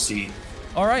cool to see.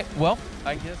 All right. Well,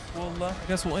 I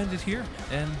guess we'll end it here,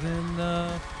 and then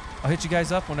I'll hit you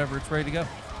guys up whenever it's ready to go.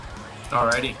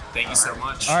 Alrighty. Thank you so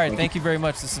much. All right. Thank you very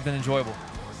much. This has been enjoyable.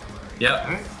 Yeah.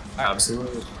 All right.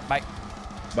 Absolutely. Bye.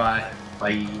 Bye.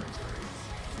 Bye.